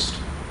interest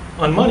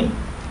on money.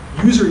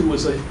 Usury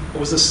was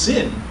a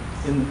sin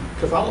in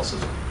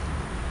Catholicism,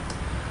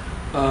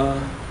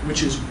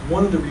 which is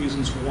one of the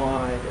reasons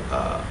why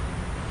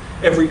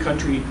every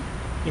country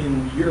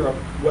in Europe,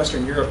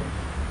 Western Europe,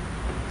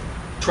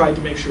 tried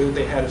to make sure that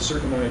they had a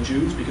certain amount of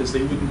Jews because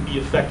they wouldn't be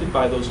affected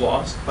by those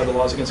laws, by the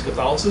laws against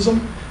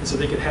Catholicism, and so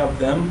they could have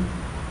them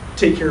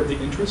take care of the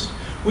interest,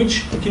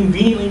 which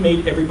conveniently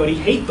made everybody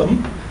hate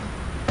them.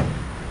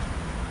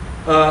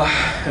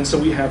 And so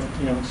we have,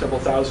 several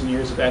thousand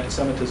years of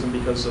anti-Semitism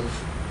because of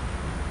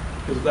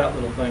that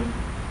little thing.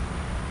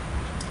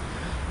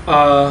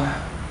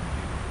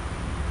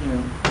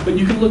 But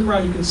you can look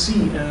around, you can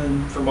see,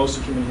 and for most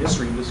of human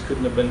history, this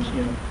couldn't have been,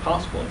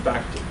 possible. In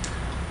fact,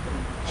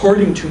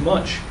 hoarding too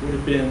much would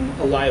have been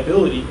a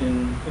liability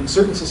in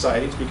certain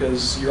societies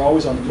because you're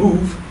always on the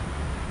move,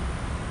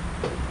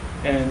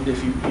 and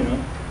if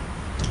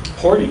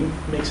hoarding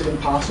makes it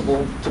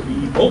impossible to be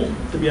mobile,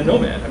 to be a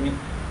nomad. I mean,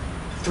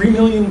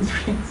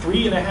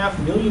 3.5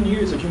 million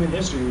years of human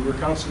history, we were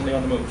constantly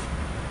on the move.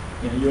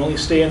 You only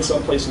stay in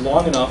some place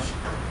long enough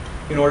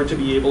in order to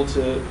be able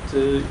to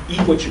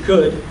eat what you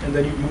could, and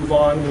then you move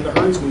on when the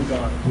herds moved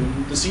on,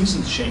 when the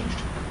seasons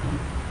changed.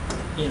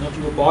 If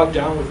you were bogged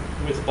down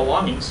with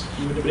belongings,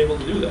 you wouldn't have been able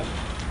to do that.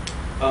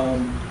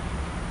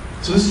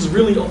 So this is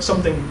really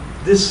something,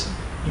 this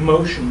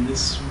emotion,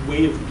 this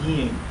way of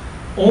being,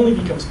 only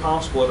becomes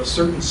possible at a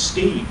certain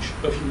stage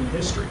of human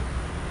history.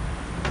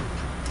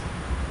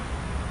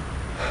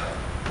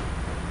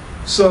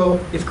 So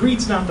if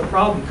greed's not the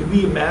problem, could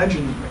we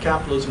imagine a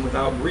capitalism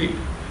without greed?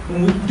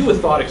 When we do a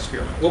thought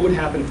experiment, what would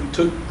happen if we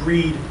took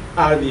greed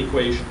out of the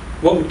equation?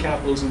 What would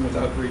capitalism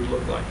without greed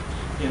look like?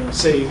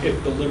 Say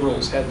if the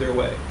liberals had their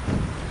way.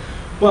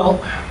 Well,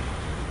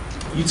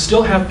 you'd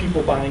still have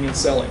people buying and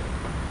selling.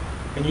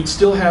 And you'd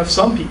still have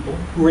some people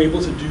who are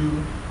able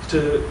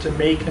to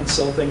make and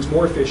sell things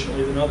more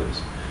efficiently than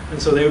others.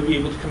 And so they would be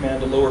able to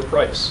command a lower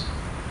price.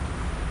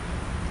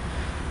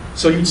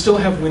 So you'd still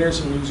have winners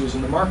and losers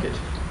in the market.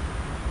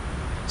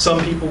 Some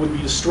people would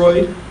be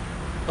destroyed,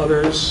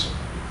 others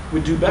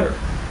would do better.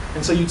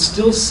 And so you'd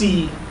still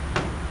see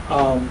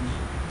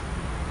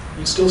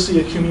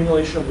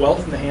accumulation of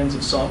wealth in the hands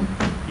of some.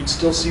 You'd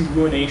still see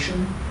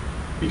ruination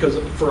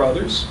for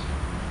others.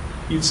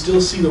 You'd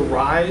still see the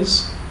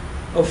rise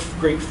of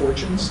great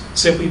fortunes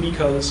simply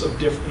because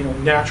of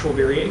natural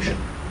variation.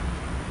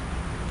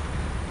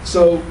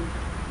 So,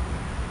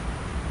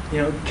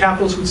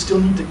 capitalists would still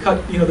need to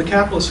cut, the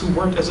capitalists who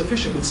weren't as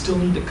efficient would still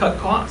need to cut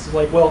costs. It's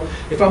like, well,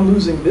 if I'm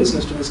losing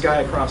business to this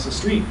guy across the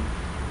street,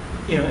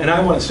 and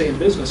I want to stay in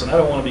business and I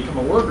don't want to become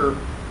a worker,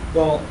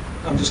 well,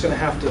 I'm going to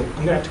have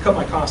to cut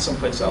my costs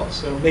someplace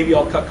else. So maybe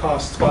I'll cut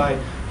costs by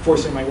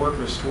forcing my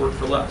workers to work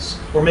for less,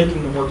 or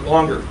making them work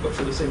longer but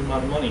for the same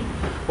amount of money.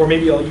 Or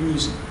maybe I'll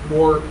use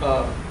more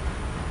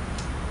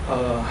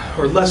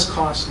or less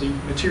costly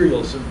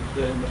materials in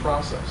the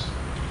process.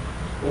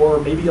 Or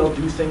maybe I'll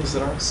do things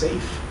that aren't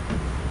safe.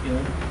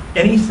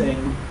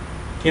 Anything.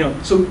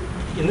 So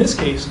in this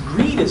case,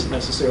 greed isn't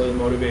necessarily a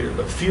motivator,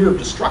 but fear of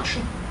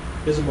destruction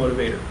is a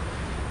motivator.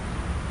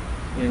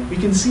 And we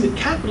can see that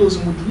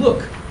capitalism would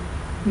look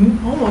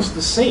almost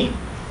the same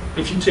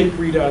if you take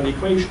greed out of the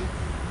equation.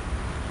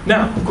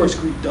 Now, of course,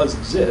 greed does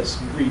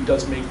exist, and greed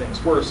does make things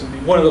worse.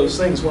 And one of those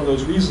things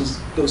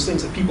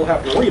that people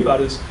have to worry about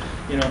is,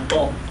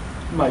 well,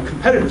 my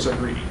competitors are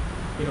greedy.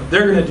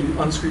 They're going to do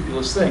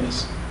unscrupulous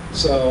things,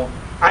 so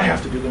I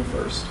have to do them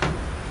first.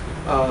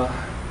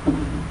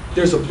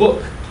 There's a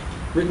book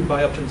written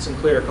by Upton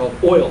Sinclair called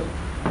Oil,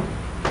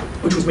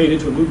 which was made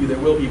into a movie, There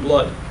Will Be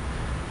Blood.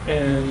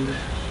 And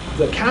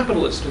the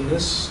capitalist in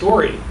this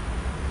story,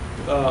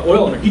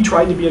 oil owner, he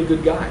tried to be a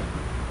good guy,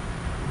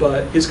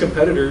 but his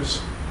competitors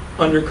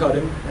undercut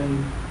him,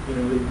 and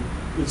they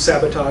would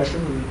sabotage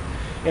him,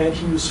 and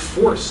he was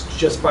forced,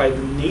 just by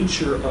the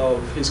nature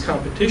of his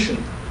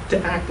competition, to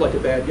act like a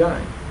bad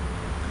guy.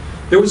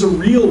 There was a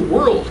real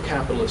world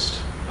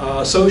capitalist,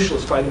 a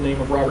socialist by the name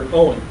of Robert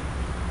Owen,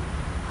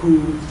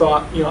 who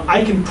thought,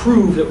 I can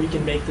prove that we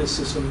can make this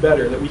system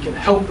better, that we can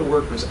help the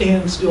workers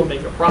and still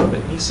make a profit.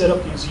 And he set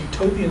up these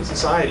utopian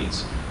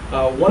societies.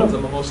 One of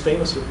them, the most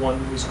famous of one,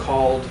 was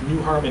called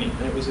New Harmony,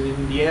 and it was in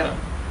Indiana.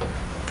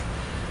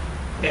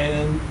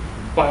 And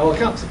by all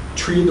accounts,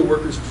 treated the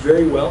workers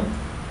very well,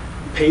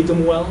 paid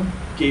them well,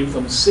 gave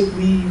them sick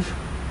leave.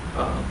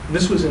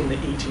 This was in the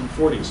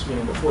 1840s,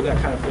 before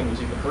that kind of thing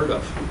was even heard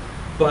of.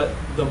 But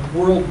the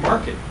world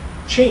market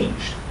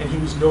changed, and he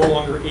was no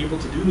longer able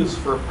to do this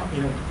for,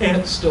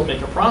 and still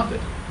make a profit.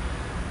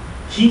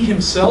 He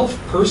himself,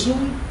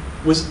 personally,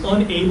 was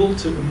unable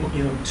to,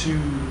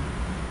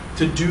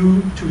 to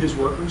do to his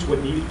workers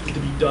what needed to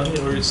be done in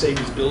order to save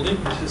his building,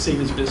 to save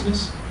his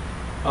business.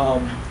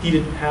 He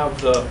didn't have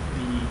the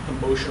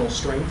emotional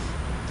strength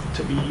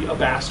to be a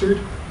bastard,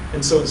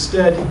 and so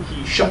instead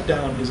he shut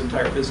down his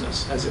entire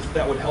business, as if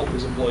that would help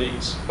his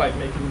employees by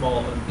making them all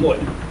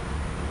unemployed.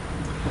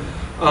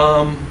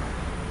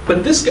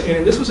 But this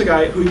guy, this was a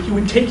guy who he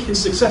would take his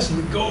success and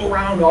would go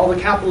around all the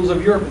capitals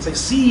of Europe and say,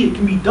 "See, it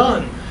can be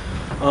done."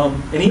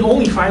 And he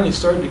only finally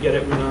started to get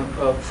it when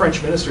a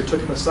French minister took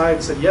him aside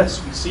and said,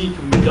 "Yes, we see it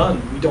can be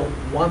done. We don't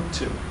want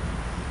to."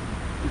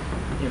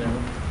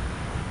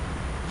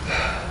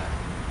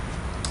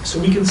 So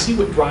we can see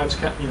what drives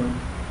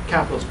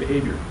capitalist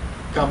behavior: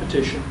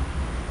 competition,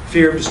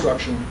 fear of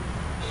destruction,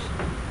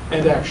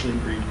 and actually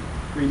greed.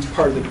 Greed's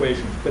part of the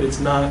equation, but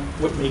it's not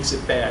what makes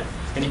it bad,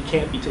 and it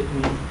can't be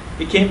taken.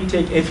 It can't be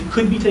taken. If it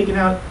could be taken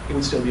out, it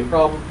would still be a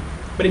problem,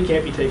 but it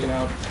can't be taken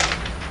out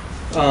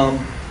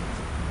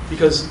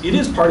because it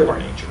is part of our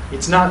nature.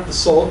 It's not the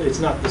sole. It's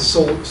not the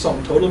sole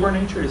sum total of our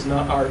nature. It is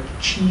not our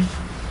chief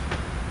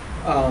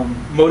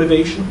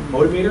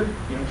motivator.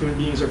 Human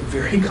beings are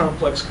very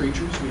complex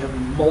creatures. We have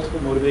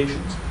multiple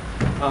motivations,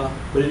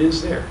 but it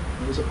is there.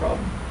 It is a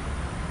problem.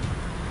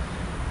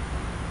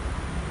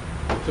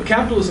 So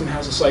capitalism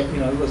has a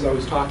cycle, as I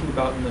was talking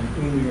about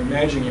when we were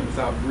imagining it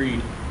without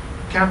greed.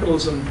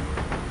 Capitalism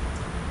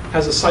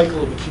has a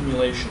cycle of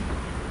accumulation.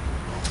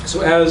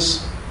 So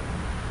as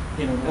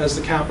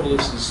the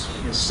capitalist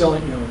is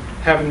selling,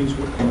 having these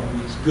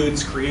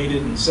goods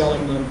created and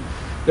selling them,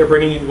 they're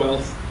bringing in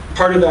wealth.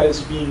 Part of that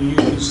is being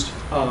used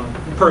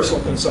in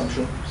personal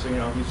consumption. So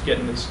he's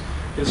getting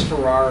his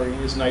Ferrari,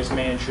 his nice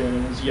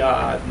mansion, his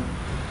yacht. And,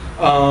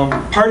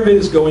 part of it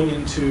is going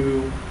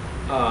into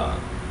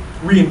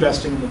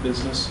reinvesting in the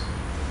business.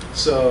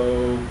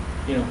 So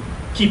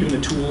keeping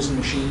the tools and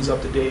machines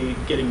up to date,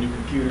 getting new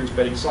computers,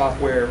 better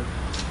software,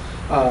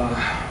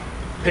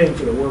 paying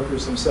for the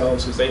workers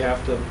themselves because they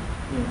have to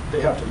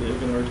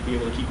live in order to be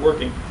able to keep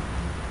working.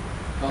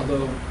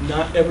 Although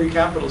not every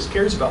capitalist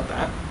cares about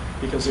that,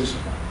 because there's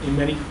in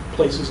many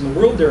places in the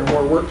world there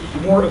are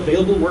more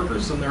available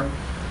workers than there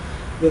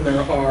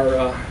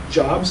are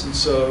jobs, and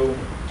so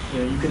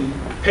you can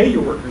pay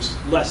your workers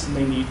less than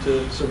they need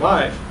to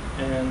survive,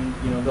 and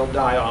they'll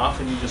die off,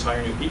 and you just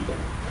hire new people.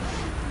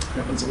 It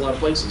happens in a lot of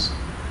places.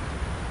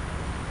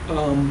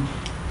 And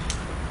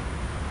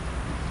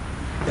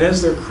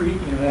as they're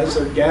as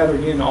they're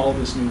gathering in all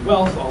this new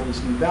wealth, all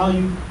this new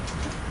value,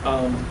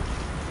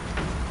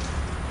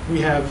 we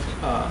have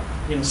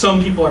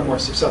some people are more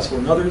successful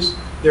than others.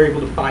 They're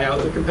able to buy out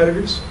their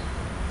competitors.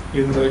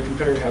 Even though their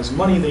competitor has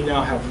money, they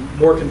now have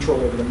more control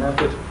over the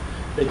market.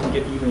 They can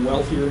get even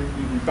wealthier,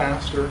 even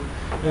faster.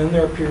 And then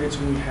there are periods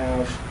when we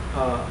have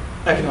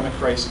economic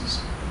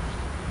crises.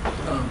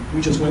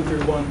 We just went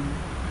through one.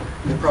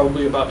 We're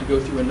probably about to go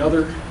through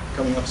another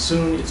coming up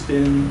soon. It's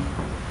been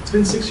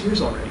 6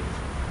 years already.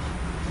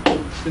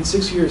 It's been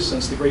 6 years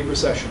since the Great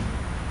Recession.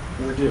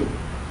 We're due.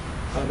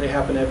 They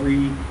happen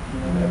every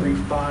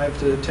 5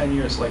 to 10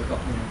 years, like.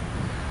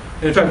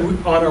 And in fact,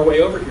 on our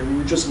way over here, we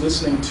were just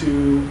listening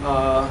to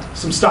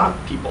some stock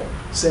people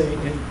saying,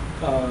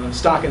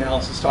 stock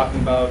analysis, talking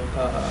about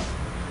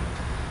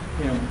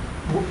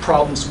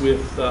problems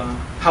with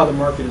how the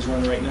market is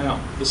run right now.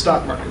 The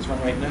stock market is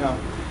run right now,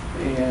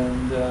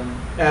 and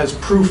as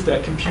proof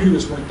that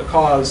computers weren't the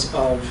cause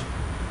of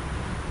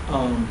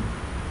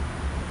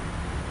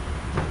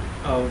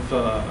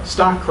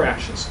stock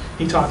crashes.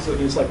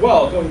 He's like,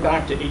 well, going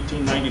back to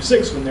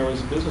 1896 when there was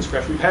a business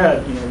crash, we've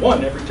had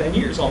one every 10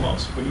 years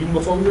almost, but even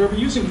before we were ever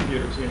using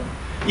computers.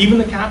 Even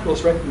the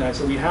capitalists recognize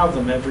that we have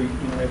them every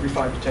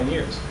 5 to 10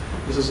 years.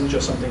 This isn't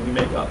just something we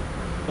make up.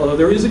 Although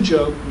there is a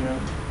joke,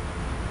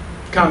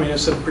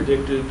 communists have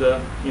predicted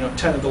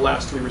 10 of the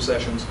last 3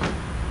 recessions.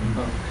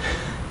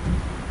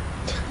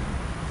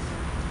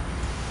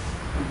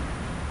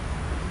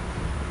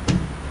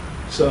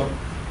 So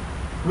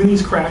when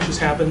these crashes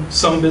happen,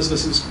 some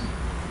businesses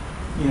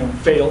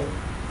fail.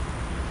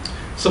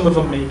 Some of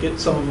them make it.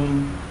 Some of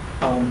them,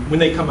 when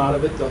they come out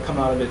of it, they'll come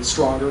out of it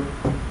stronger.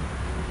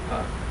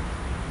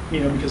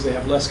 Because they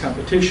have less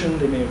competition.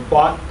 They may have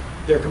bought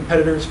their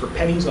competitors for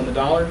pennies on the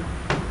dollar.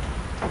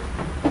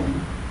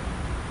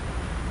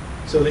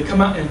 So they come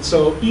out, and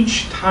so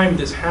each time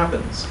this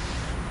happens,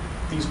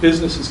 these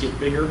businesses get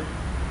bigger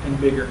and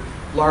bigger.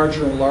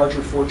 Larger and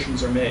larger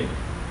fortunes are made.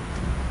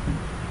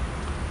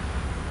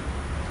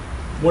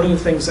 One of the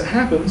things that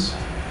happens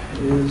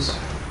is,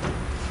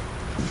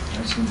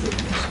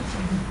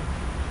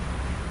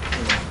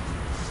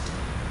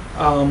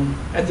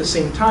 at the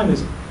same time,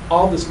 is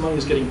all this money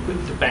is getting put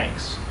into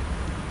banks.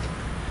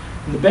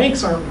 And the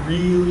banks aren't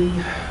really,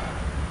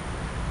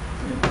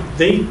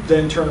 They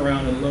then turn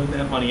around and loan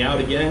that money out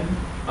again.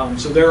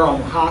 So they're on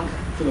the hawk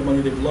for the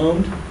money they've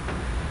loaned.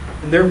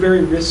 And they're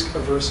very risk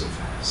aversive.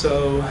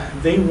 So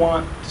they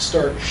want to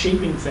start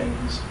shaping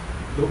things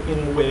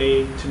in a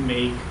way to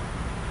make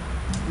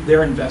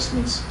their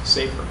investments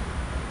safer.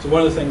 So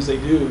one of the things they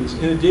do is,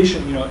 in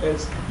addition,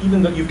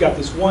 even though you've got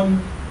this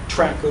one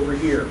track over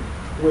here,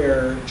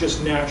 where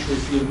just naturally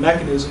through the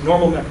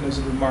normal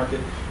mechanism of the market,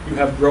 you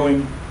have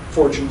growing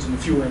fortunes in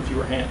fewer and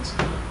fewer hands.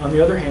 On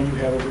the other hand, you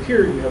have over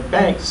here, you have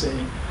banks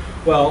saying,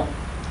 well,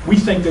 we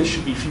think there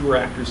should be fewer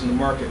actors in the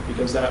market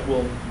because that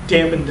will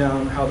dampen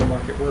down how the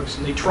market works.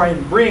 And they try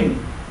and bring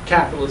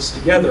capitalists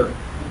together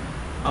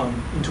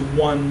into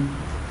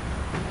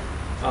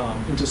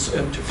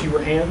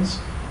fewer hands.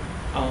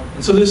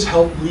 And so this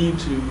helped lead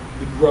to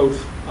the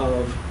growth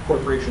of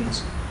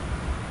corporations.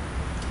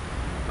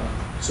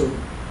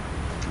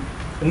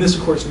 And this,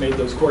 of course, made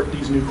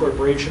these new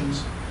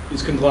corporations,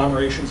 these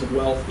conglomerations of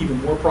wealth,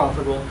 even more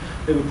profitable.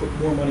 They would put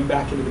more money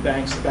back into the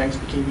banks. The banks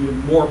became even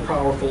more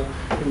powerful.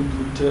 It would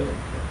lead to,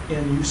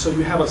 so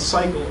you have a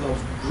cycle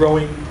of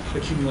growing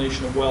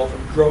accumulation of wealth,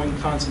 of growing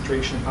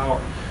concentration of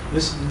power.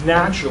 This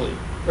naturally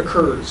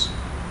occurs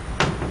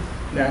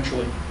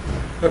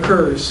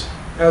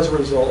as a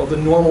result of the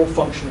normal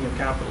functioning of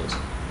capitalism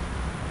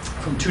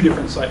from two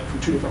different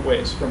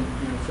ways, from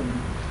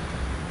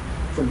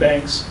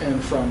banks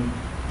and from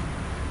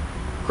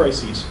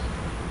crises.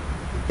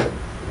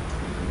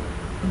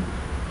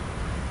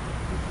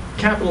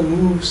 Capital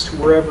moves to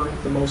wherever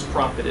the most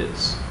profit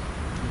is.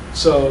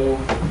 So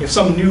if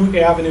some new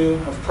avenue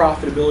of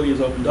profitability is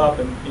opened up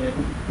and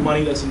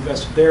money that's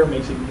invested there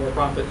makes even more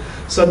profit,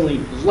 suddenly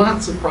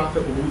lots of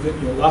profit will move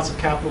in, lots of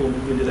capital will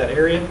move into that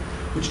area,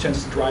 which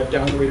tends to drive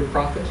down the rate of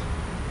profit.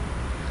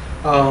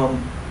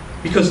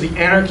 Because of the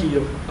anarchy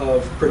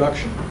of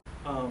production,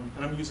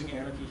 and I'm using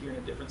anarchy here in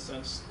a different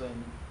sense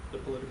than the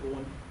political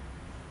one,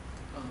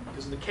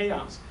 because of the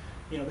chaos.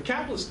 The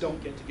capitalists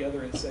don't get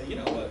together and say, you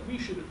know what, we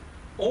should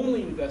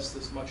only invest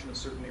this much in a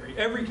certain area.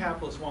 Every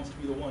capitalist wants to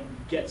be the one who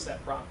gets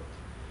that profit.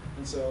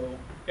 And so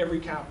every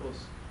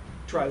capitalist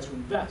tries to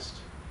invest,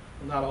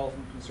 and not all of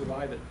them can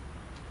survive it,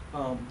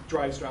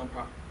 drives down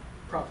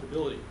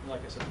profitability. And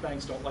like I said, the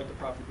banks don't like the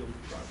profitability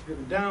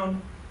driven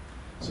down,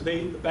 so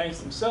the banks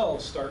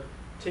themselves start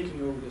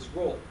taking over this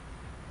role.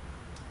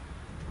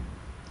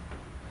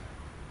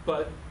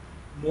 But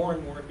more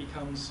and more it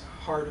becomes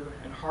harder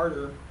and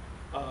harder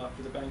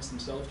for the banks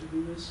themselves to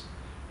do this,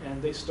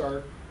 and they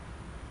start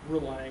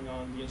relying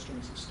on the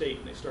instruments of state,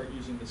 and they start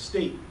using the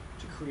state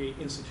to create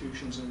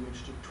institutions in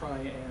which to try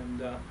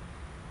and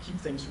keep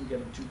things from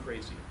getting too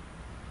crazy.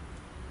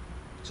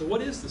 So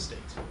what is the state?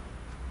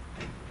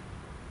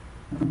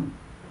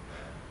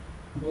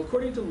 Well,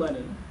 according to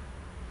Lenin,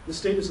 the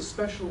state is a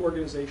special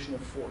organization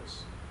of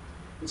force.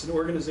 It's an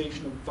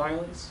organization of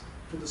violence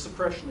for the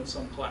suppression of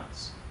some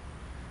class.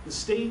 The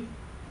state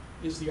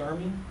is the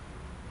army,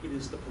 it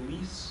is the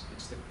police,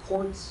 it's the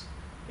courts,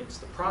 it's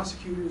the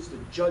prosecutors, the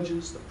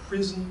judges, the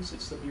prisons,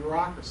 it's the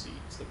bureaucracy,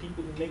 it's the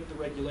people who make the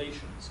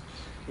regulations.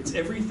 It's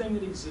everything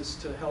that exists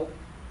to help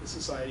the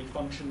society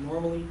function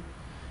normally,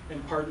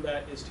 and part of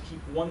that is to keep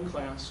one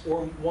class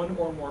or one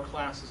or more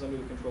classes under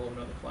the control of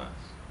another class.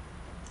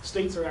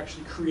 States are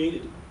actually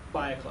created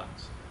by a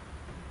class.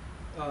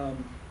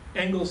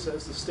 Engels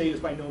says the state is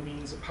by no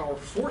means a power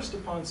forced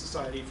upon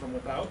society from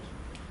without.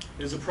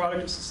 It is a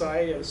product of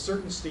society at a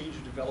certain stage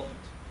of development.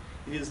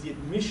 It is the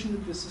admission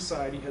that this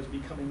society has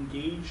become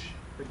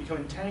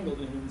entangled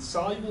in an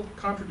insoluble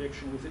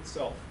contradiction with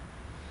itself,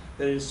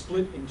 that it is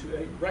split into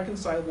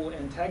irreconcilable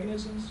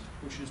antagonisms,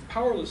 which it is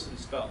powerless to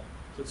dispel.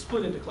 So it's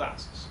split into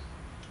classes.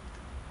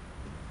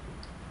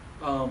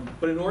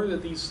 But in order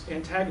that these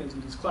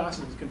antagonisms, these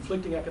classes, these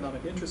conflicting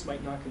economic interests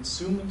might not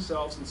consume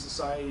themselves in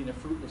society in a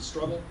fruitless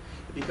struggle,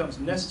 it becomes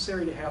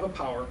necessary to have a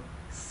power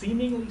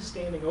seemingly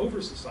standing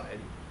over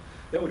society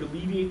that would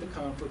alleviate the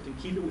conflict and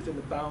keep it within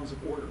the bounds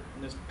of order.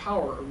 And this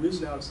power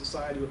arisen out of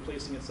society by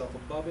placing itself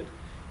above it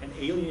and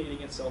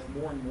alienating itself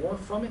more and more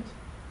from it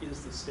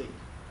is the state.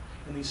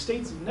 And these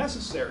states are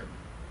necessary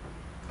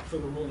for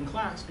the ruling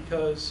class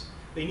because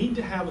they need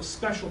to have a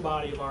special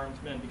body of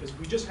armed men, because if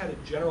we just had a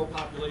general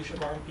population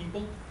of armed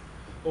people,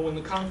 well, when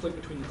the conflict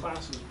between the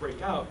classes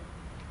break out,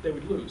 they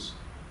would lose.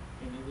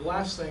 And the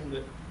last thing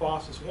that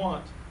bosses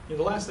want, the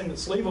last thing that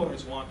slave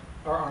owners want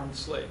are armed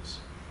slaves.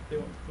 They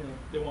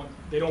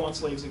don't want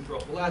slaves in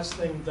control. The last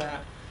thing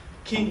that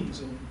kings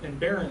and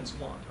barons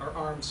want are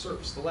armed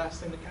serfs. The last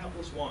thing that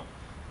capitalists want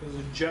is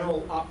a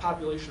general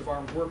population of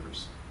armed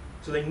workers.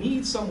 So they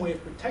need some way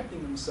of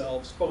protecting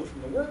themselves, both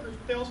from the workers,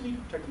 but they also need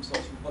to protect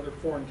themselves from other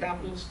foreign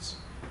capitalists.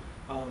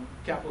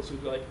 Capitalists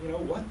would be like, you know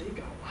what, they've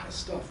got a lot of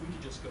stuff we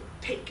could just go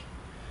take.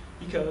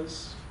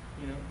 Because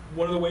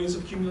one of the ways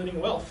of accumulating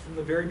wealth from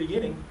the very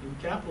beginning in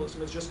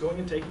capitalism is just going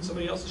and taking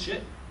somebody else's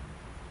shit.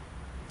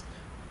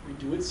 We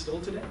do it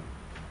still today.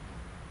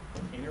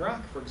 In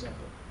Iraq, for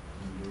example.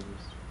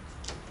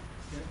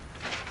 Yeah.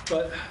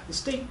 But the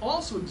state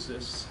also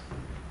exists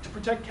to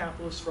protect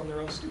capitalists from their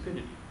own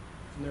stupidity,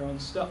 from their own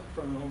stuff,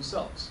 from their own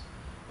selves.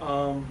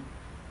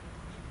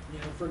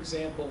 For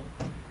example,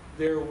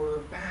 there were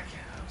back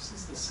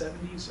since the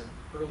 70s or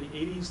early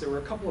 80s, there were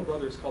a couple of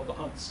brothers called the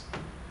Hunts.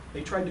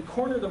 They tried to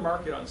corner the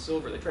market on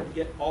silver. They tried to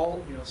get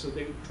all, so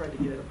they tried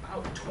to get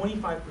about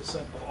 25%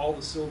 of all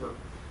the silver.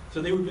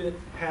 So they would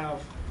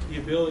have the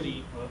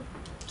ability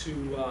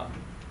to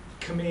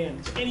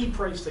command any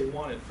price they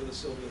wanted for the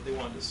silver that they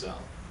wanted to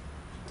sell.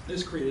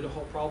 This created a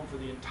whole problem for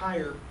the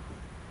entire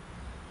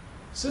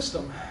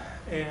system,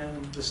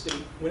 and the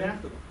state went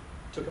after them,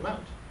 took them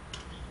out.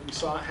 We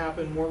saw it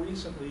happen more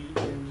recently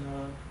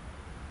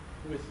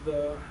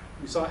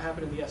we saw it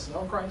happen in the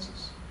S&L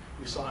crisis.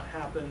 We saw it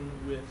happen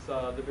with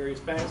the various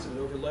banks that had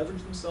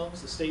over-leveraged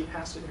themselves. The state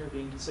has to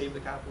intervene to save the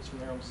capitalists from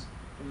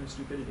their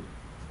stupidity.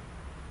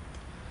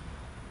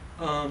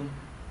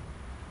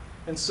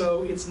 And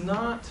so it's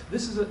not,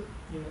 this is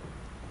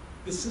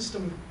the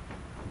system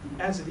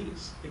as it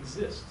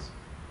exists,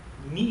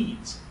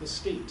 needs the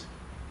state.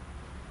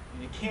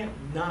 And it can't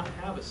not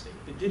have a state.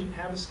 If it didn't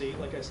have a state,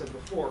 like I said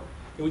before,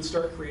 it would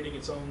start creating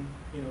its own,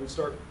 it would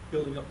start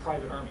building up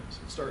private armies.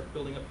 It would start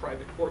building up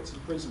private courts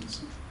and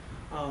prisons.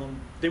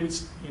 They would,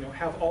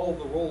 have all of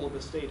the role of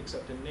the state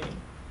except in name.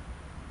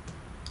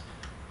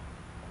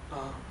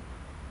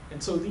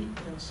 And so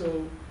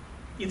so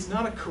it's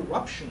not a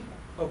corruption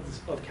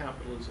of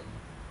capitalism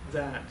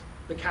that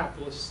the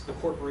capitalists, the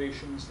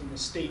corporations, and the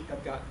state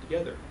have gotten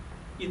together.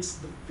 It's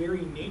the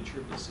very nature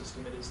of the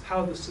system. It is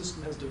how the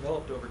system has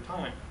developed over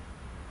time.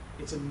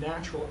 It's a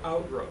natural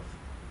outgrowth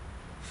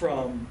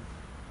from,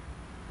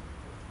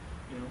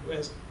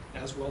 as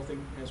wealth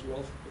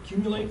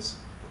accumulates,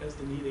 as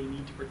they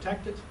need to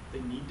protect it,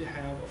 they need to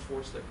have a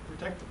force that can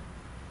protect them.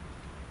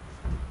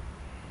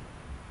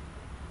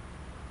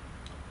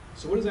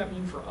 So what does that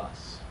mean for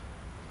us?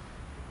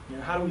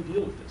 How do we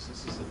deal with this?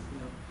 This is,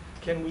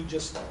 can we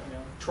just,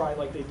 try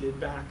like they did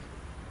back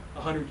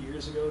 100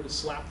 years ago to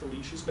slap the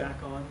leashes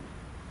back on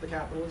the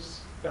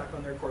capitalists, back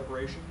on their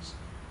corporations?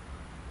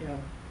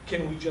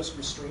 Can we just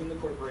restrain the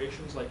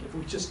corporations? Like if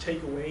we just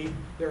take away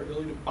their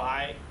ability to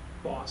buy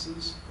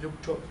bosses, to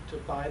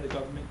buy the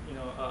government,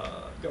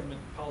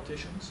 government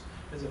politicians,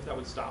 as if that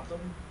would stop them,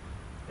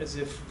 as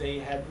if they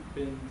hadn't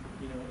been,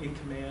 in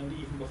command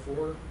even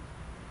before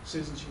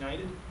Citizens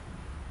United.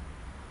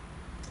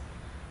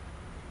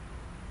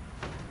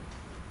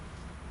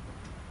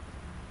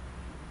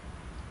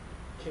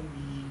 Can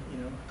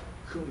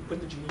we put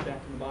the genie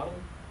back in the bottle?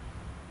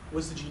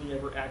 Was the genie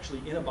ever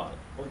actually in a bottle,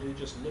 or did it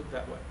just look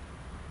that way?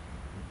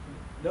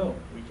 No,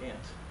 we can't.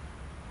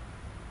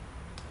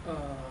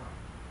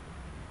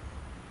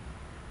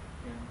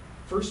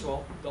 First of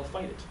all, they'll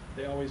fight it.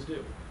 They always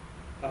do.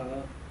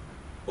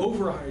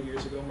 Over 100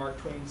 years ago, Mark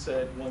Twain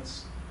said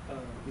once,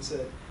 he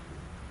said,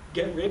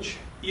 "Get rich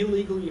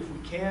illegally if we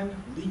can,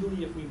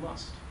 legally if we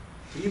must."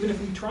 But even if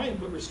we try and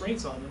put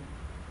restraints on them,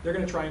 they're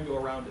going to try and go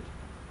around it.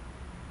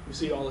 We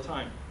see it all the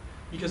time.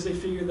 Because they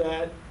figure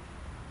that,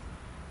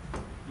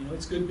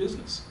 it's good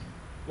business.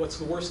 What's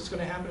the worst that's going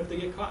to happen if they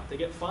get caught? They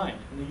get fined,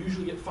 and they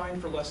usually get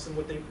fined for less than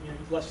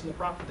less than the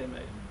profit they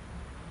made.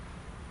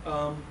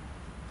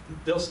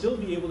 They'll still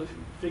be able to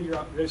figure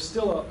out. There's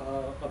still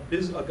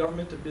a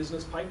government to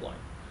business pipeline.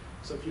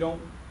 So if you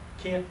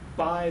can't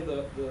buy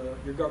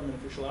your government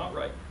official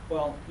outright,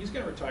 well, he's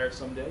going to retire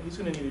someday. He's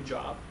going to need a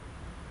job.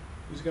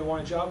 Who's going to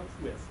want a job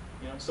with?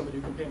 Somebody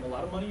who can pay him a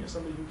lot of money or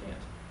somebody who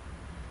can't.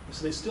 And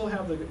so they still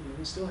have the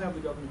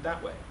government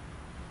that way.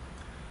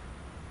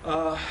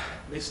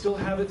 They still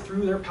have it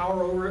through their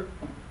power over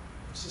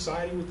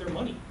society with their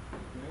money.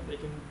 They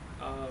can.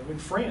 When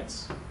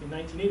France in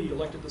 1980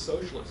 elected the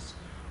socialists,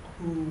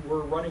 who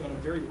were running on a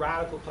very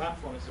radical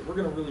platform, and said we're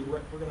going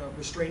to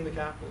restrain the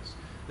capitalists.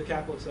 The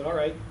capitalists said, "All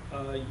right,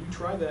 you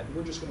try that, and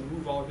we're just going to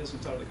move all our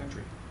business out of the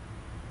country."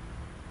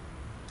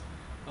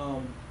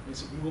 They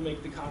said, "We will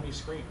make the economy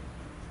scream."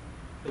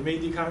 They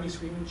made the economy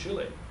scream in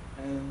Chile,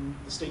 and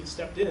the state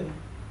stepped in,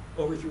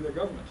 overthrew their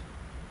government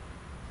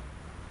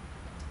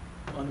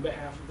on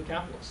behalf of the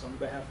capitalists, on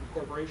behalf of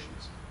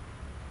corporations.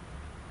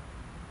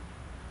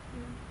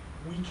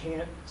 We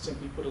can't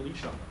simply put a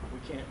leash on them. We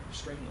can't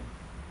restrain them.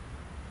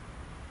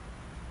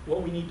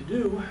 What we need to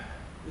do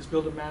is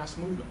build a mass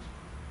movement.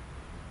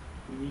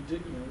 We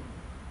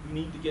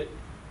need to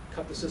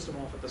cut the system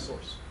off at the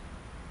source.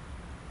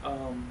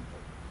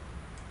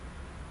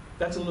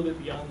 That's a little bit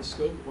beyond the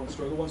scope of One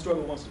Struggle. One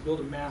Struggle wants to build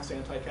a mass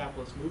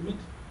anti-capitalist movement.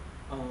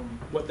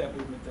 What that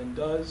movement then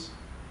does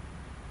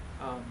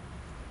will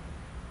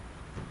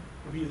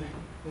be in the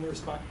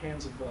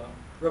hands of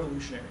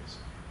revolutionaries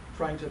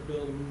trying to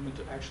build a movement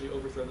to actually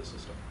overthrow the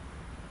system.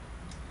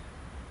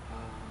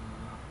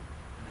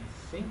 And I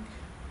think